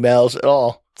my emails at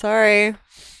all. Sorry.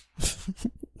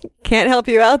 Can't help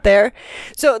you out there.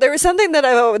 So there was something that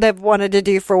I've wanted to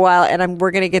do for a while, and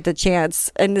we're going to get the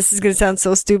chance. And this is going to sound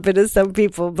so stupid to some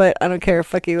people, but I don't care.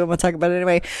 Fuck you. I'm going to talk about it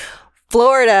anyway.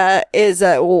 Florida is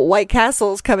White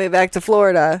Castle's coming back to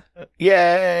Florida.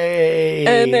 Yay!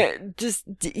 And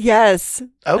yes.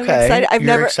 Okay.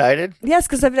 You're excited? Yes,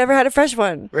 because I've never had a fresh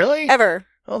one. Really? Ever.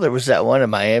 Oh, there was that one in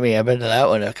Miami. I've been to that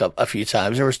one a few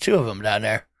times. There was 2 of them down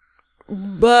there.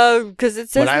 Because it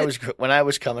says when I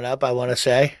was coming up, I want to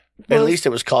say. At least it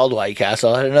was called White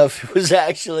Castle. I don't know if it was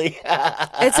actually.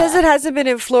 It says it hasn't been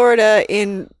in Florida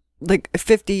in like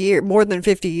 50 years, more than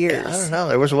 50 years. I don't know.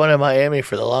 There was one in Miami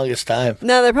for the longest time.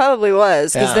 No, there probably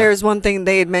was, because there's one thing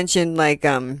they had mentioned, like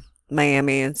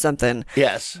Miami and something.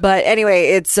 Yes. But anyway,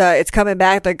 it's coming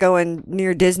back. They're going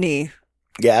near Disney.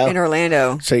 Yeah. In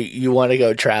Orlando. So you want to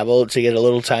go travel to get a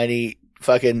little tiny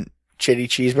fucking chitty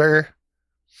cheeseburger?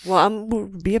 Well, we'll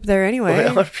be up there anyway.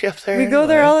 I'm gonna be up there. We go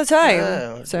there all the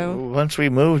time. So once we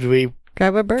moved, we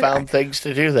grab a burger. Found things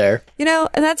to do there. And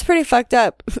that's pretty fucked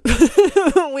up.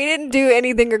 We didn't do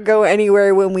anything or go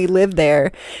anywhere when we lived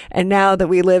there, and now that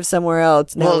we live somewhere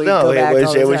else,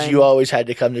 it was you always had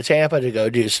to come to Tampa to go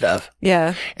do stuff.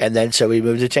 Yeah, and then so we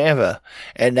moved to Tampa,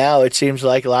 and now it seems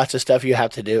like lots of stuff you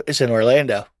have to do is in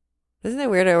Orlando. Isn't it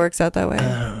weird? It works out that way.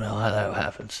 I don't know how that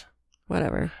happens.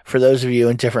 Whatever. For those of you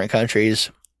in different countries.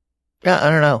 Yeah,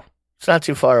 I don't know. It's not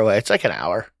too far away. It's like an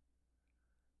hour.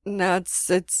 No, it's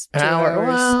 2 hour.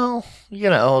 hours.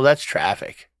 Well, that's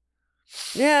traffic.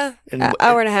 Yeah,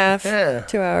 hour and a half. Yeah.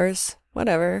 2 hours.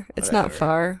 Whatever. It's not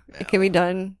far. No. It can be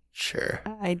done. Sure.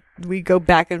 We go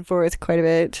back and forth quite a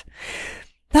bit.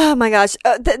 Oh my gosh,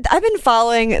 I've been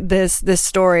following this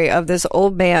story of this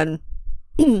old man.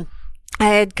 I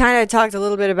had kind of talked a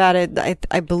little bit about it,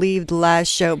 I believe, the last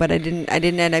show, but I didn't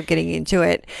end up getting into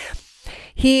it.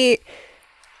 He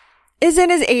is in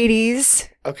his 80s.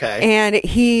 Okay. And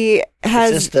he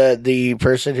has... Is this the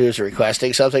person who's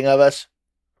requesting something of us?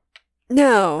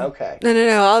 No. Okay.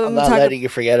 No. I'm not letting you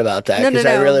forget about that because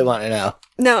I really want to know.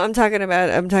 No, I'm talking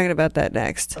about that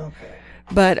next. Okay.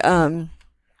 But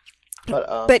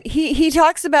he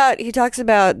talks about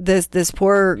this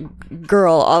poor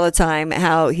girl all the time,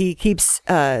 how he keeps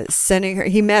sending her.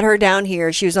 He met her down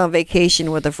here. She was on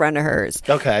vacation with a friend of hers.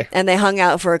 Okay. And they hung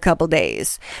out for a couple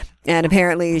days. And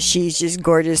apparently she's just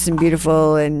gorgeous and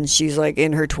beautiful, and she's like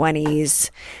in her 20s.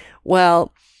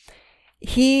 Well,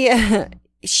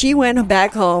 she went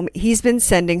back home. He's been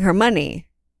sending her money,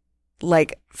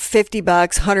 like $50,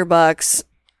 $100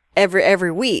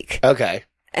 every week. Okay.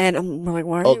 And I'm like,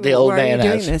 why are you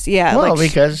doing this? Yeah. Well,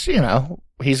 because,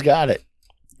 he's got it.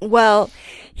 Well,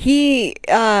 she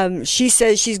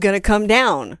says she's going to come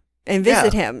down and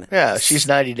visit him. Yeah, she's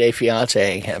 90-day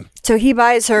fiancéing him. So he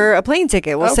buys her a plane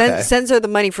ticket. Well, Okay. sends her the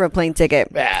money for a plane ticket.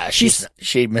 Yeah,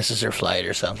 she misses her flight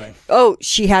or something. Oh,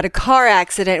 she had a car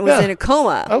accident and was in a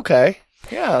coma. Okay.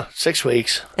 Yeah, 6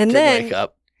 weeks. And Didn't then wake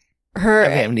up. her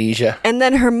Have amnesia. And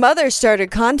then her mother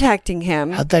started contacting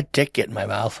him. How'd that dick get in my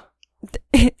mouth?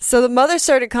 So the mother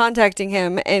started contacting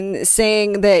him and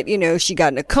saying that, she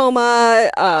got in a coma.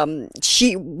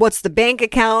 What's the bank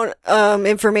account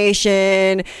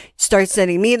information? Start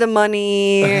sending me the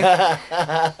money. Yeah,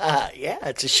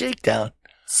 it's a shakedown.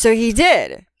 So he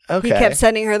did. Okay. He kept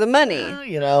sending her the money.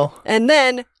 And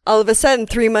then all of a sudden,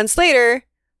 3 months later,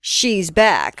 she's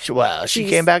back. Well, she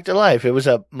came back to life. It was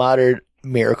a modern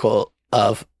miracle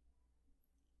of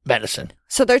medicine.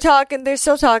 So they're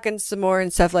still talking some more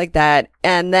and stuff like that.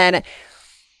 And then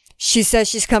she says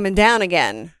she's coming down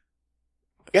again.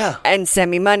 Yeah. And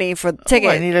send me money for the ticket.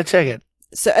 I need a ticket.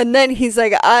 So, and then he's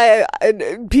like,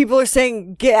 people are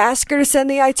saying, ask her to send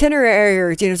the itinerary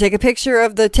or, take a picture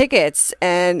of the tickets.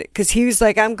 And cause he was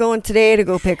like, I'm going today to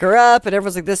go pick her up. And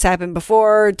everyone's like, this happened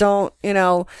before. Don't,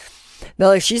 they're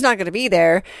like, she's not going to be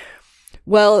there.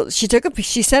 Well, she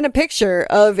sent a picture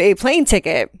of a plane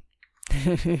ticket.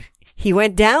 He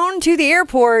went down to the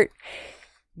airport.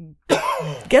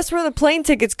 Guess where the plane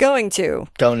ticket's going to?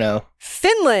 Don't know.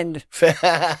 Finland.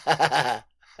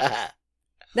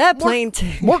 That plane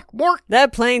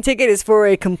ticket is for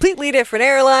a completely different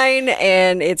airline,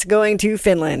 and it's going to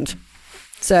Finland.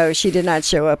 So she did not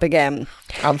show up again.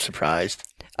 I'm surprised.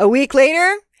 A week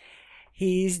later,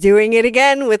 he's doing it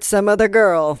again with some other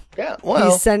girl. Yeah,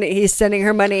 well, he's sending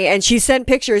her money, and she sent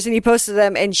pictures, and he posted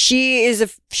them. And she's a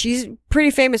pretty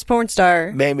famous porn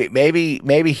star.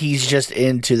 Maybe he's just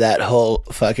into that whole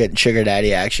fucking sugar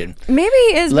daddy action. Maybe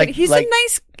he is, but he's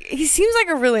he seems like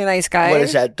a really nice guy. What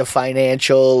is that? The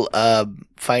financial,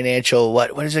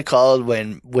 what is it called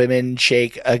when women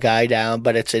shake a guy down,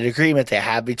 but it's an agreement they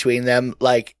have between them?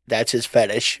 Like, that's his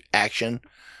fetish action.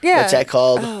 Yeah. What's that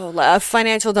called? Oh,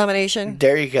 financial domination.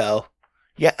 There you go.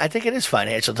 Yeah, I think it is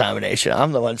financial domination.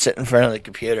 I'm the one sitting in front of the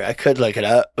computer. I could look it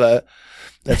up, but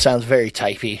that sounds very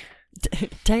typey.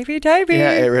 Typey.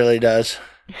 Yeah, it really does.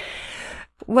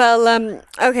 Well,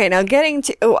 okay, now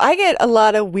I get a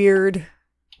lot of weird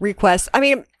requests. I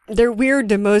mean, they're weird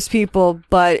to most people,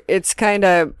 but it's kind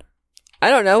of, I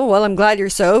don't know. Well, I'm glad you're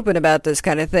so open about this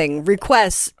kind of thing.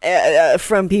 Requests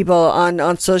from people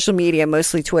on social media,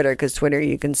 mostly Twitter, because Twitter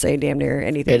you can say damn near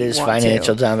anything. It is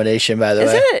financial domination, by the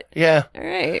way. Is it? Yeah. All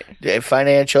right.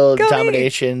 Financial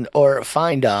domination or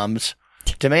findoms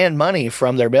demand money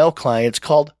from their male clients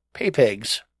called pay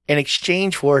pigs in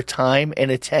exchange for time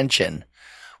and attention,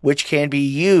 which can be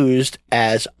used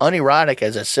as unerotic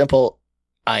as a simple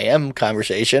I am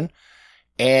conversation.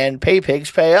 And pay pigs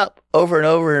pay up over and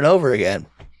over and over again.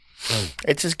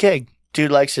 It's his gig. Dude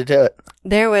likes to do it.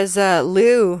 There was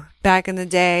Lou back in the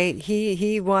day.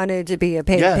 He wanted to be a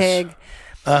pig.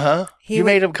 Uh-huh. You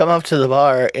made him come up to the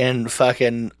bar in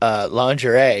fucking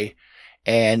lingerie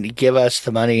and give us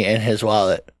the money in his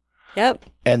wallet. Yep.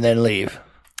 And then leave.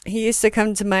 He used to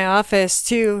come to my office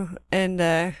too and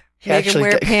make him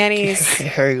wear panties.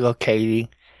 Here you go, Katie.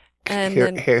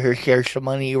 And here's some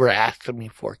money you were asking me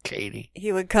for, Katie.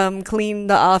 He would come clean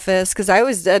the office because I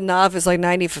was in the office like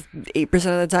 98% of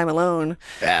the time alone.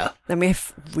 Yeah. I mean,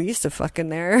 we used to fuck in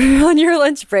there on your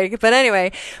lunch break. But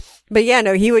anyway,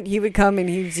 he would come and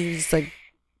he'd just like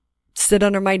sit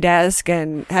under my desk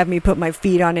and have me put my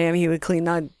feet on him. He would clean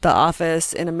the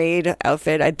office in a maid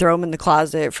outfit. I'd throw him in the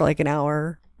closet for like an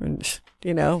hour and,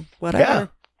 whatever. Yeah.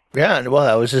 Yeah, well,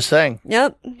 that was his thing.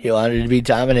 Yep. He wanted to be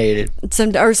dominated.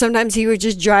 Sometimes he would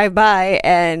just drive by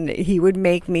and he would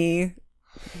make me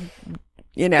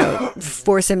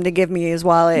force him to give me his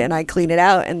wallet, and I clean it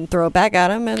out and throw it back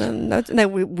at him, and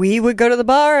then we would go to the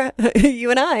bar,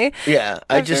 you and I. Yeah,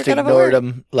 I just ignored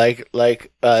him like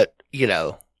a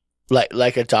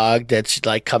dog that's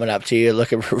like coming up to you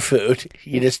looking for food.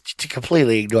 You just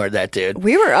completely ignored that dude.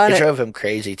 We were on it. Drove him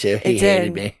crazy too. He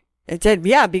hated me. It did,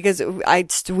 yeah, because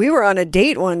we were on a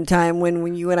date one time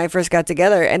when you and I first got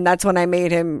together, and that's when I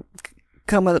made him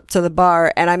come up to the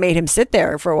bar, and I made him sit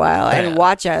there for a while and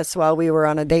watch us while we were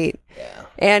on a date. Yeah.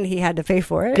 And he had to pay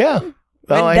for it. Yeah.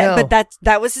 Oh, I know. But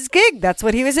that was his gig. That's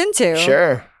what he was into.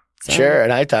 Sure.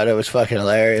 And I thought it was fucking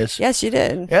hilarious. Yes, you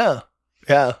did. Yeah.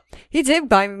 Yeah. He did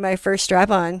buy me my first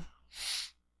strap-on.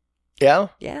 Yeah?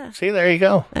 Yeah. See, there you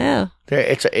go. Yeah.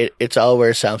 It's all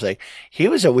worth something. He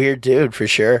was a weird dude, for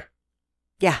sure.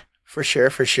 Yeah. For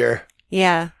sure.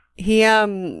 Yeah. He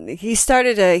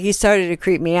started to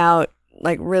creep me out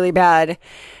like really bad.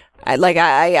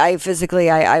 I physically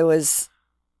was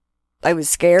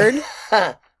scared.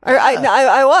 I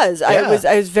was. Yeah.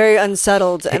 I was very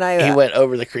unsettled, and he went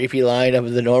over the creepy line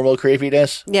of the normal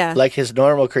creepiness. Yeah. Like his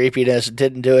normal creepiness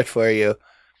didn't do it for you,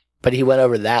 but he went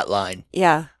over that line.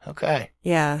 Yeah. Okay.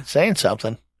 Yeah. Saying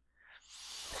something.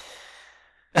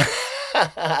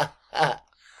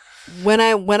 When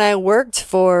I worked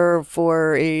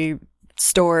for a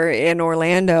store in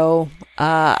Orlando,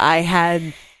 I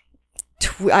had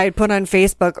put on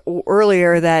Facebook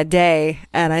earlier that day,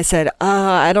 and I said,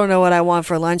 I don't know what I want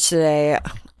for lunch today.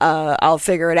 I'll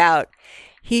figure it out.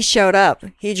 He showed up.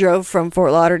 He drove from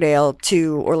Fort Lauderdale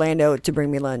to Orlando to bring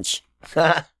me lunch.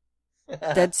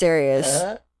 Dead serious.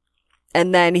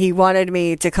 And then he wanted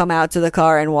me to come out to the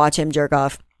car and watch him jerk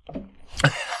off.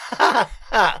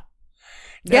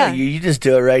 Yeah, you just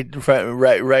do it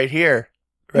right here.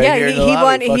 He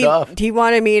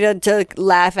wanted me to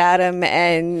laugh at him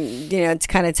and to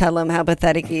kind of tell him how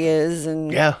pathetic he is,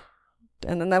 and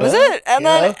then that was it. And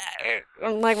then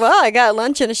I'm like, well, I got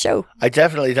lunch and a show. I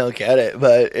definitely don't get it,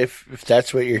 but if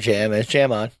that's what your jam is,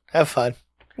 jam on, have fun.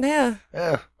 Yeah.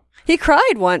 He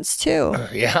cried once too.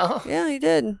 Yeah, he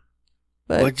did.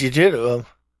 But what'd you do to him?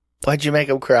 Why'd you make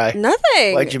him cry?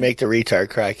 Nothing. Why'd you make the retard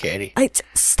cry, Katie?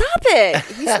 Stop it.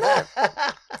 He's not.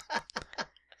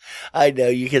 I know,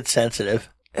 you get sensitive.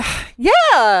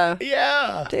 Yeah.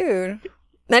 Yeah. Dude.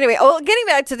 Anyway, getting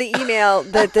back to the email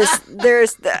that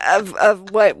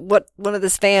of what one of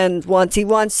this fans wants.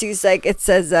 He's like, it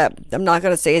says, I'm not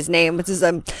going to say his name. It says,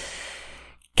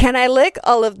 can I lick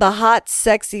all of the hot,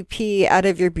 sexy pee out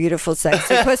of your beautiful,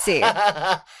 sexy pussy?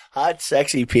 Hot,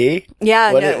 sexy pee?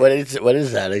 Yeah. What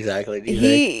is that exactly? Do you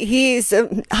think? He's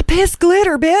I piss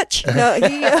glitter, bitch. No,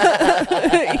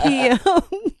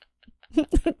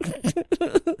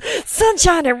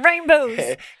 sunshine and rainbows.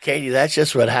 Katie, that's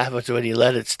just what happens when you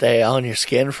let it stay on your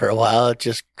skin for a while. It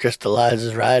just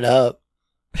crystallizes right up.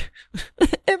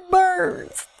 It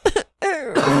burns.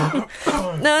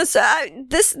 No, so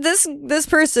this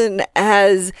person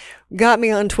has got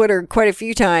me on Twitter quite a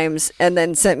few times, and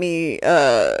then sent me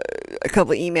a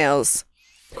couple of emails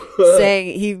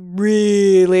saying he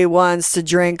really wants to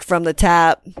drink from the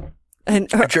tap. And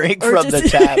drink from the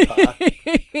tap, huh?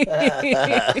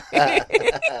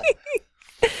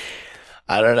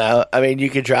 I don't know. I mean, you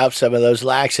could drop some of those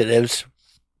laxatives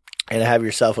and have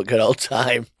yourself a good old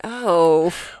time.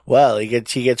 Oh. Well, he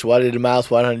gets one in the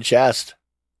mouth, one on the chest.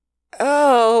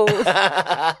 Oh.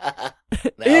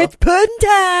 No? It's pudding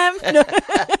time.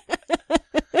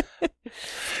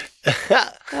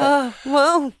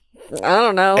 Well, I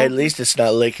don't know. At least it's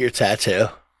not lick your tattoo.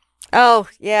 Oh,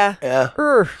 yeah. Yeah.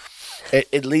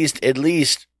 At least,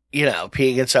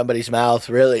 peeing in somebody's mouth,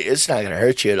 really, it's not going to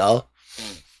hurt you at all.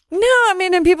 No, I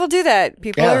mean, and people do that.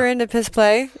 People are into piss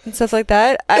play and stuff like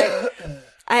that.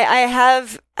 I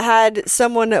have had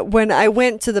someone, when I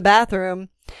went to the bathroom,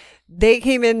 they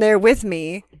came in there with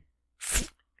me.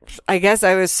 I guess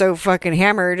I was so fucking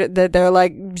hammered that they're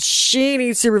like, she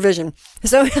needs supervision.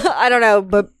 So, I don't know,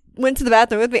 but went to the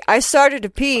bathroom with me. I started to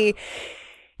pee.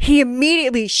 He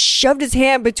immediately shoved his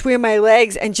hand between my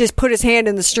legs and just put his hand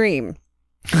in the stream.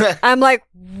 I'm like,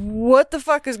 what the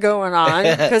fuck is going on?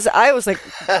 Because I was like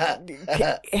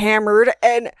hammered,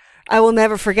 and I will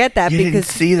never forget that. You because didn't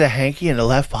see the hanky in the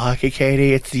left pocket,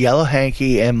 Katie? It's the yellow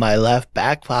hanky in my left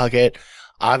back pocket.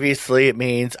 Obviously, it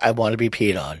means I want to be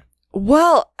peed on.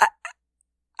 Well,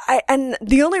 and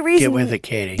the only reason, get with it,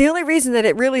 Katie. The only reason that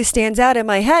it really stands out in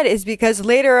my head is because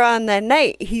later on that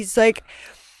night, he's like,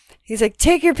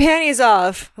 take your panties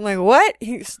off. I'm like, what?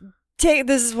 This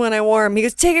is when I wore them. He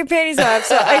goes, take your panties off.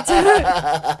 So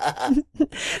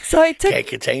I took. Can't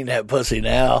contain that pussy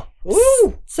now.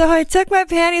 Woo! So I took my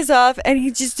panties off, and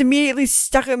he just immediately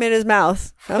stuck them in his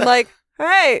mouth. I'm like, all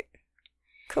right,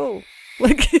 cool.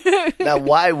 Like, Now,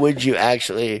 why would you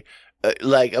actually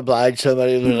oblige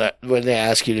somebody when they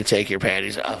ask you to take your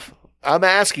panties off? I'm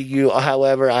asking you,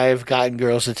 however, I have gotten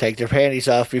girls to take their panties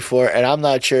off before, and I'm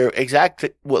not sure exactly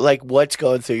what's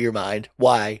going through your mind.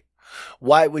 Why?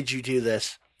 Why would you do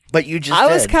this? But you just I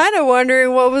was kind of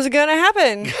wondering what was going to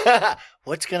happen.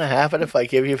 What's going to happen if I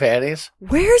give you panties?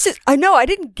 Where's it? I know I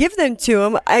didn't give them to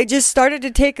him. I just started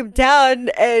to take them down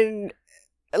and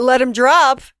let him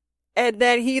drop, and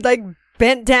then he like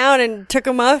bent down and took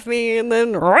them off me, and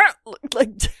then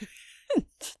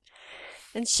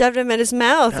and shoved him in his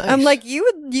mouth. Nice. I'm like, you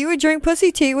would drink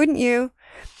pussy tea, wouldn't you?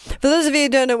 For those of you who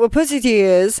don't know what pussy tea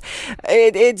is,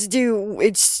 wait,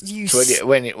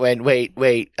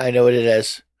 I know what it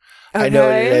is. Okay. I know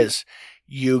what it is.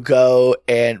 You go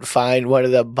and find one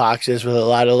of the boxes with a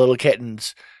lot of little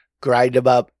kittens, grind them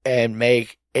up, and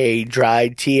make a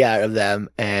dried tea out of them,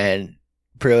 and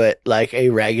brew it like a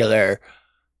regular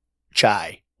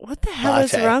chai. What the hell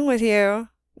is latte. wrong with you?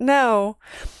 No.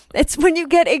 It's when you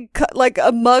get a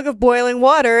mug of boiling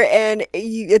water and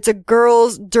it's a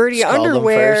girl's dirty Scald them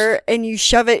underwear first. and you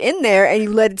shove it in there and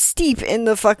you let it steep in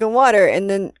the fucking water, and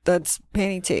then that's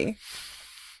panty tea.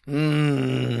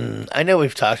 I know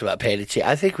we've talked about panty tea.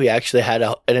 I think we actually had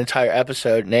an entire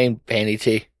episode named panty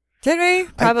tea. Did we?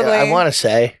 Probably. I want to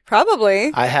say.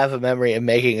 Probably. I have a memory of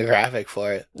making a graphic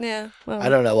for it. Yeah. Well. I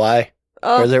don't know why.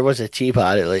 Oh. Or there was a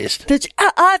teapot at least.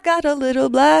 I've got a little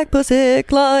black pussy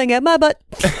clawing at my butt.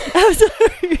 I'm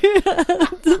sorry.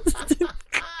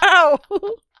 Ow.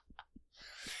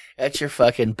 That's your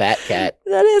fucking bat cat.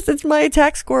 That is. It's my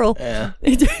attack squirrel. Yeah.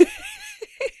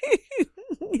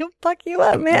 He'll fuck you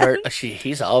up, man.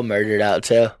 He's all murdered out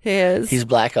too. He is. He's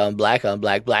black on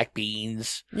black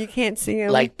beans. You can't see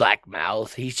him. Like black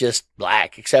mouth. He's just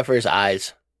black except for his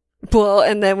eyes. Well,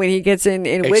 and then when he gets in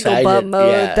wiggle Excited, bum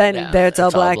mode, yeah, then yeah, it's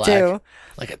all black too.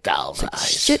 Like a doll's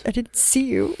eyes. Shit, I didn't see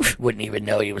you. Wouldn't even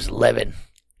know he was living.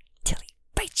 Till he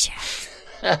bites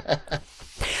you.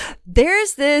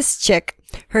 There's this chick.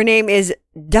 Her name is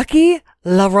Ducky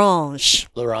Larange.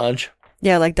 Larange?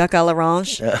 Yeah, like Duck à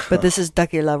l'orange. But this is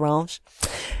Ducky Larange.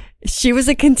 She was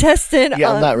a contestant.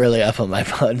 Yeah, I'm not really up on my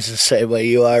puns the same way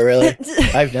you are, really.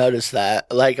 I've noticed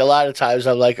that. Like, a lot of times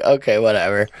I'm like, okay,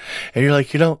 whatever. And you're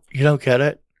like, you don't get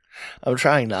it? I'm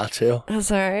trying not to.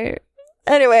 That's all right.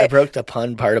 Anyway. I broke the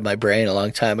pun part of my brain a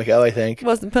long time ago, I think. It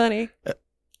wasn't funny.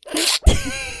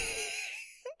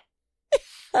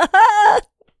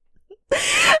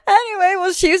 Anyway,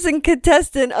 well, she was a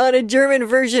contestant on a German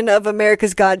version of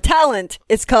America's Got Talent.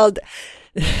 It's called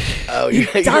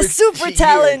Das Super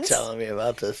Talent. You were telling me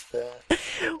about this.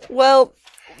 Well,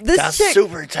 this Das chick,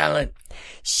 Super Talent.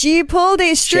 she pulled a She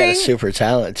had string. a super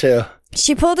talent, too.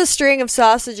 She pulled a string of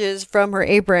sausages from her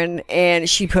apron and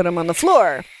she put them on the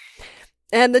floor.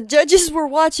 And the judges were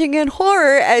watching in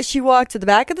horror as she walked to the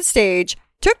back of the stage,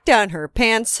 took down her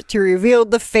pants to reveal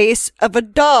the face of a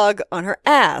dog on her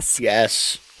ass.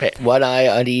 Yes. One eye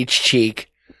on each cheek.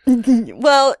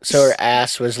 Well, So her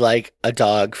ass was like a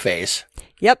dog face.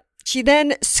 Yep. She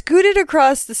then scooted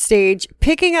across the stage,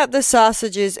 picking up the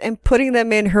sausages and putting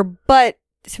them in her butt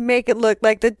to make it look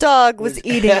like the dog was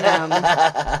eating them.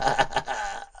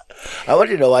 I want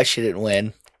to know why she didn't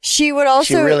win. She would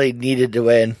also She really needed to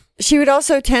win. She would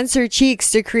also tense her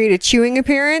cheeks to create a chewing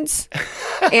appearance,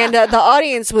 and the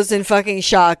audience was in fucking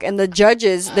shock. And the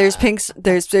judges, there's pics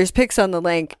on the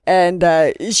link, and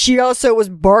she also was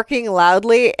barking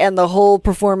loudly, and the whole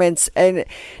performance. And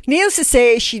needless to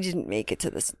say, she didn't make it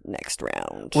to this next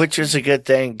round, Which was a good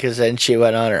thing, because then she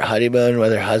went on her honeymoon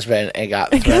with her husband and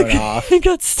got thrown off. He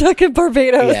got stuck in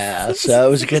Barbados. Yeah, so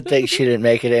it was a good thing she didn't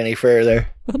make it any further.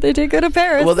 Well, they did go to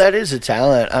Paris. Well, that is a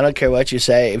talent. I don't care what you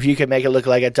say. If you can make it look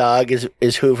like a dog is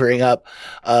hoovering up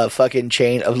a fucking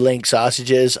chain of Link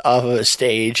sausages off of a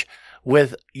stage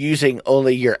with using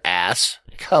only your ass,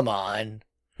 come on.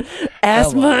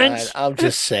 Ass Come on. munch. I'm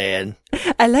just saying.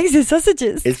 I like the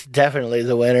sausages. It's definitely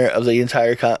the winner of the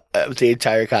entire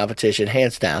competition,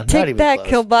 hands down. Not Take even that,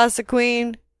 close. kielbasa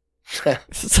queen.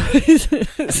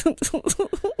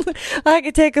 I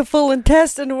could take a full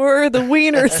intestine worth of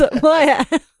wieners up my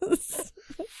ass.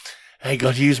 I ain't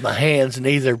gonna use my hands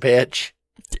neither, bitch.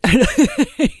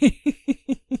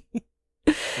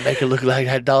 Make it look like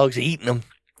that dog's eating them.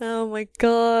 Oh my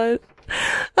god.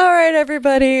 All right,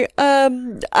 everybody.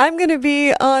 I'm going to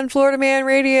be on Florida Man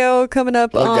Radio coming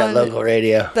up Love on that local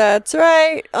radio. That's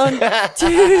right. On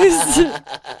Tuesday,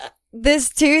 this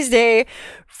Tuesday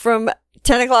from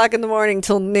 10 o'clock in the morning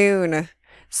till noon.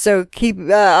 So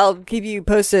I'll keep you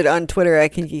posted on Twitter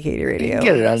at Kinky Katie Radio. You can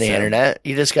get it on the internet.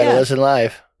 You just gotta listen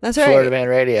live. That's right. Florida Man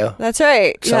Radio. That's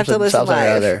right. You have to listen something or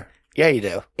live. other. Yeah, you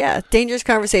do. Yeah, Dangerous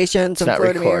Conversations It's on not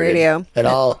Florida Media recorded Radio. at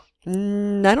all.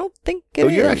 I don't think it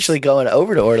is. You're actually going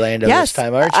over to Orlando yes, this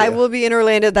time, aren't you? I will be in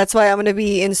Orlando. That's why I'm going to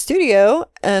be in studio,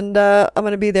 and I'm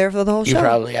going to be there for the whole You show.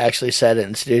 probably actually said it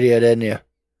in studio, didn't you?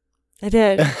 I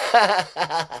did.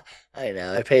 I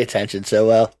know. I pay attention so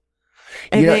well.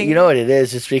 I You think- know what it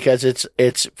is? It's because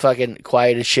it's fucking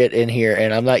quiet as shit in here,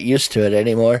 and I'm not used to it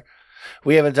anymore.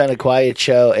 We haven't done a quiet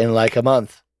show in like a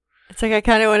month. It's like I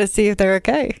kind of want to see if they're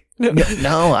okay.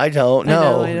 No, I don't.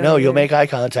 No, I know, no, you'll yeah. make eye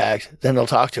contact. Then they'll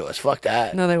talk to us. Fuck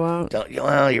that. No, they won't. Don't.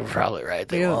 Well, you're probably right.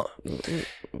 They We won't. don't.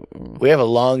 We have a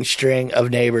long string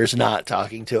of neighbors not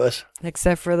talking to us.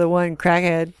 Except for the one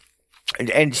crackhead.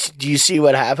 And do you see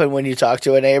what happened when you talk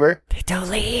to a neighbor? They don't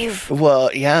leave.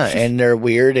 Well, yeah, and they're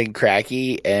weird and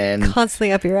cracky and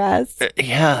Constantly up your ass.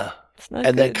 yeah. It's not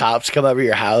And then good. cops come over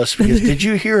your house because did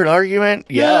you hear an argument?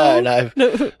 Yeah,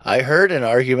 and I heard an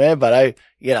argument, but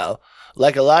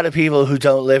like a lot of people who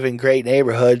don't live in great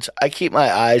neighborhoods, I keep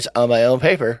my eyes on my own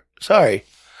paper. Sorry.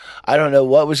 I don't know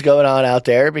what was going on out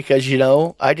there because,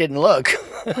 I didn't look.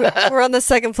 We're on the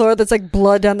second floor. There's like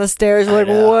blood down the stairs. We're like,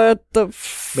 know. what the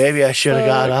Maybe I should have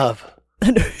got up.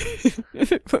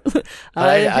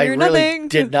 I hear really nothing.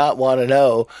 did not want to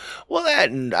know. Well, that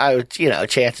and I would,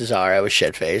 chances are I was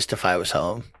shit-faced if I was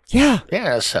home. Yeah,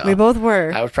 Yeah, so we both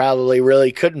were. I probably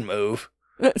really couldn't move.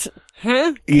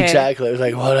 Huh? Exactly. I was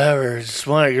like, whatever. Just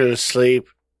want to go to sleep.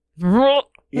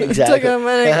 Exactly. Took a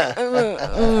minute.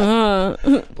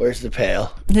 Where's the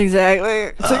pail?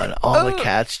 Exactly. And all the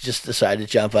cats just decide to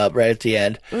jump up right at the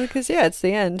end. Because it's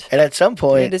the end. And at some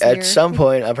point, It is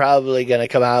near. I'm probably going to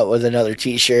come out with another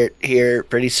T-shirt here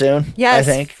pretty soon. Yes,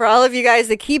 I think. for all of you guys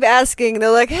that keep asking,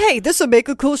 they're like, "Hey, this would make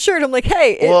a cool shirt." I'm like,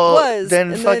 "Hey, it was."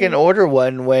 Then And fucking order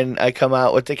one when I come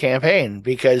out with the campaign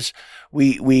because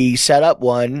we set up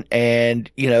one and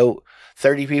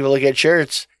 30 people will get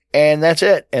shirts and that's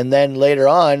it. And then later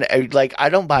on, I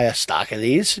don't buy a stock of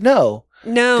these. No.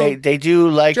 No, They do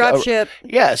like drop ship.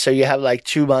 Yeah, so you have like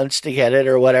 2 months to get it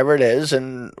or whatever it is,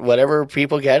 and whatever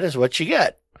people get is what you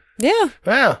get. Yeah.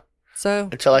 Yeah, So,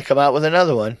 until I come out with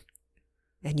another one.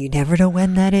 and you never know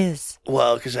when that is.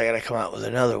 Well, because I got to come out with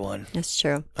another one. That's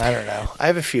true. I don't know. I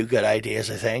have a few good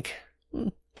ideas, I think.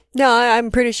 No,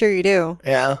 I'm pretty sure you do.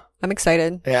 Yeah, I'm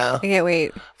excited. yeah. I can't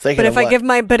wait. Thinking But of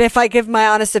if I give my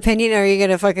honest opinion, are you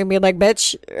gonna fucking be like,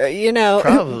 bitch?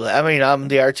 Probably. I mean, I'm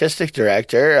the artistic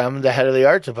director. I'm the head of the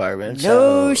art department.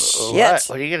 No so shit.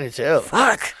 What are you gonna do?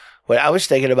 Fuck. What I was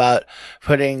thinking about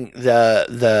putting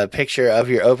the picture of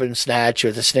your open snatch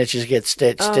with the snitches get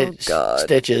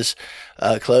stitches,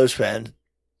 clothespin.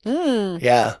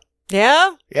 Yeah,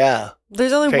 Yeah. yeah.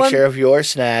 There's only Picture one. of your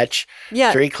snatch.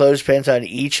 Yeah. 3 clothespins on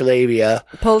each labia,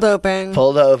 Pulled open.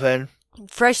 pulled open.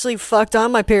 Freshly fucked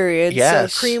on my period.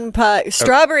 Yes. So cream pie,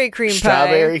 strawberry cream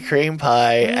Strawberry pie. cream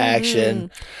pie action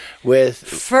with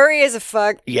Furry as a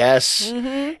fuck. yes,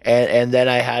 and then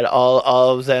I had all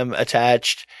of them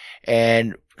attached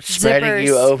and spreading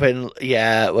you Zippers. open.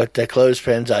 Yeah, with the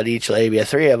clothespins on each labia,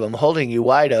 3 of them holding you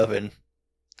wide open.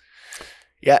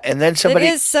 Yeah, and then somebody.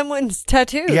 It is someone's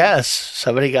tattoo. Yes,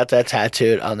 somebody got that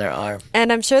tattooed on their arm.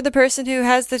 And I'm sure the person who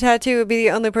has the tattoo would be the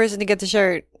only person to get the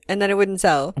shirt, and then it wouldn't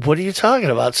sell. What are you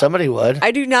talking about? Somebody would. I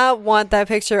do not want that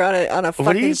picture on a What are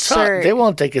fucking you talking? shirt. They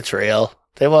won't think it's real.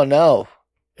 They won't know.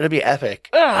 It'll be epic.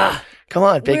 Ugh. Come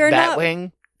on, big We're not-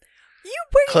 Batwing. You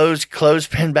bring.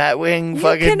 Clothespin Batwing. You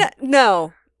Fucking. can,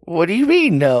 no. What do you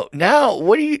mean? No. Now,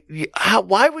 what do you?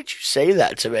 Why would you say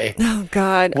that to me? Oh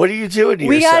God. What are you doing to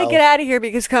We yourself? gotta get out of here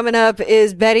because coming up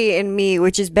is Betty and Me,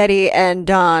 which is Betty and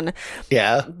Dawn.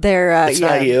 Yeah. They're It's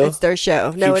not you. It's their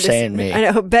show. No, Keep it is. saying me. I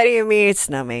know Betty and Me. It's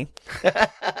not me.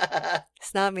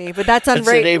 It's not me. But that's on That's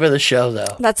the name of the show,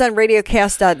 though. That's on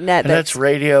RadioChaos.net. And that's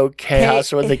Radio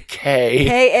Chaos with a K.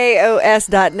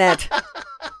 KAOS.net.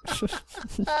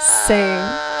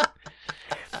 Same.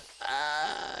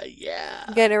 Yeah.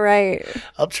 Get it right.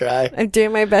 I'll try. I'm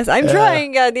doing my best. I'm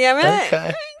trying, goddammit. Okay.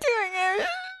 I'm doing it.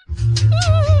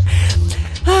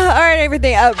 All right,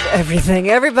 everybody. Have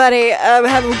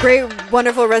a great,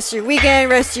 wonderful rest of your weekend,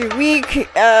 rest of your week.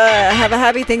 Have a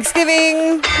happy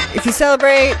Thanksgiving. If you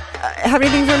celebrate, have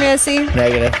anything for me, SC?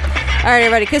 Negative. All right,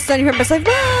 everybody. Kiss on your purpose. Like,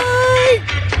 bye.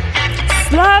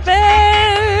 Slap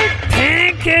it.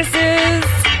 Pink kisses.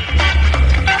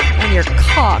 And your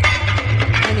cock.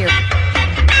 And your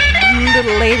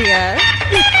little labia.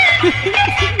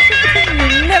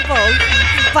 Your nipples.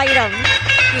 Bite them.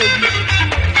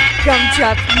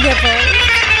 Gumdrop nipples.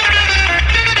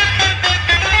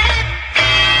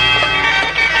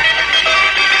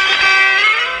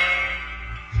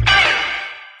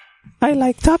 I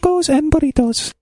like tacos and burritos.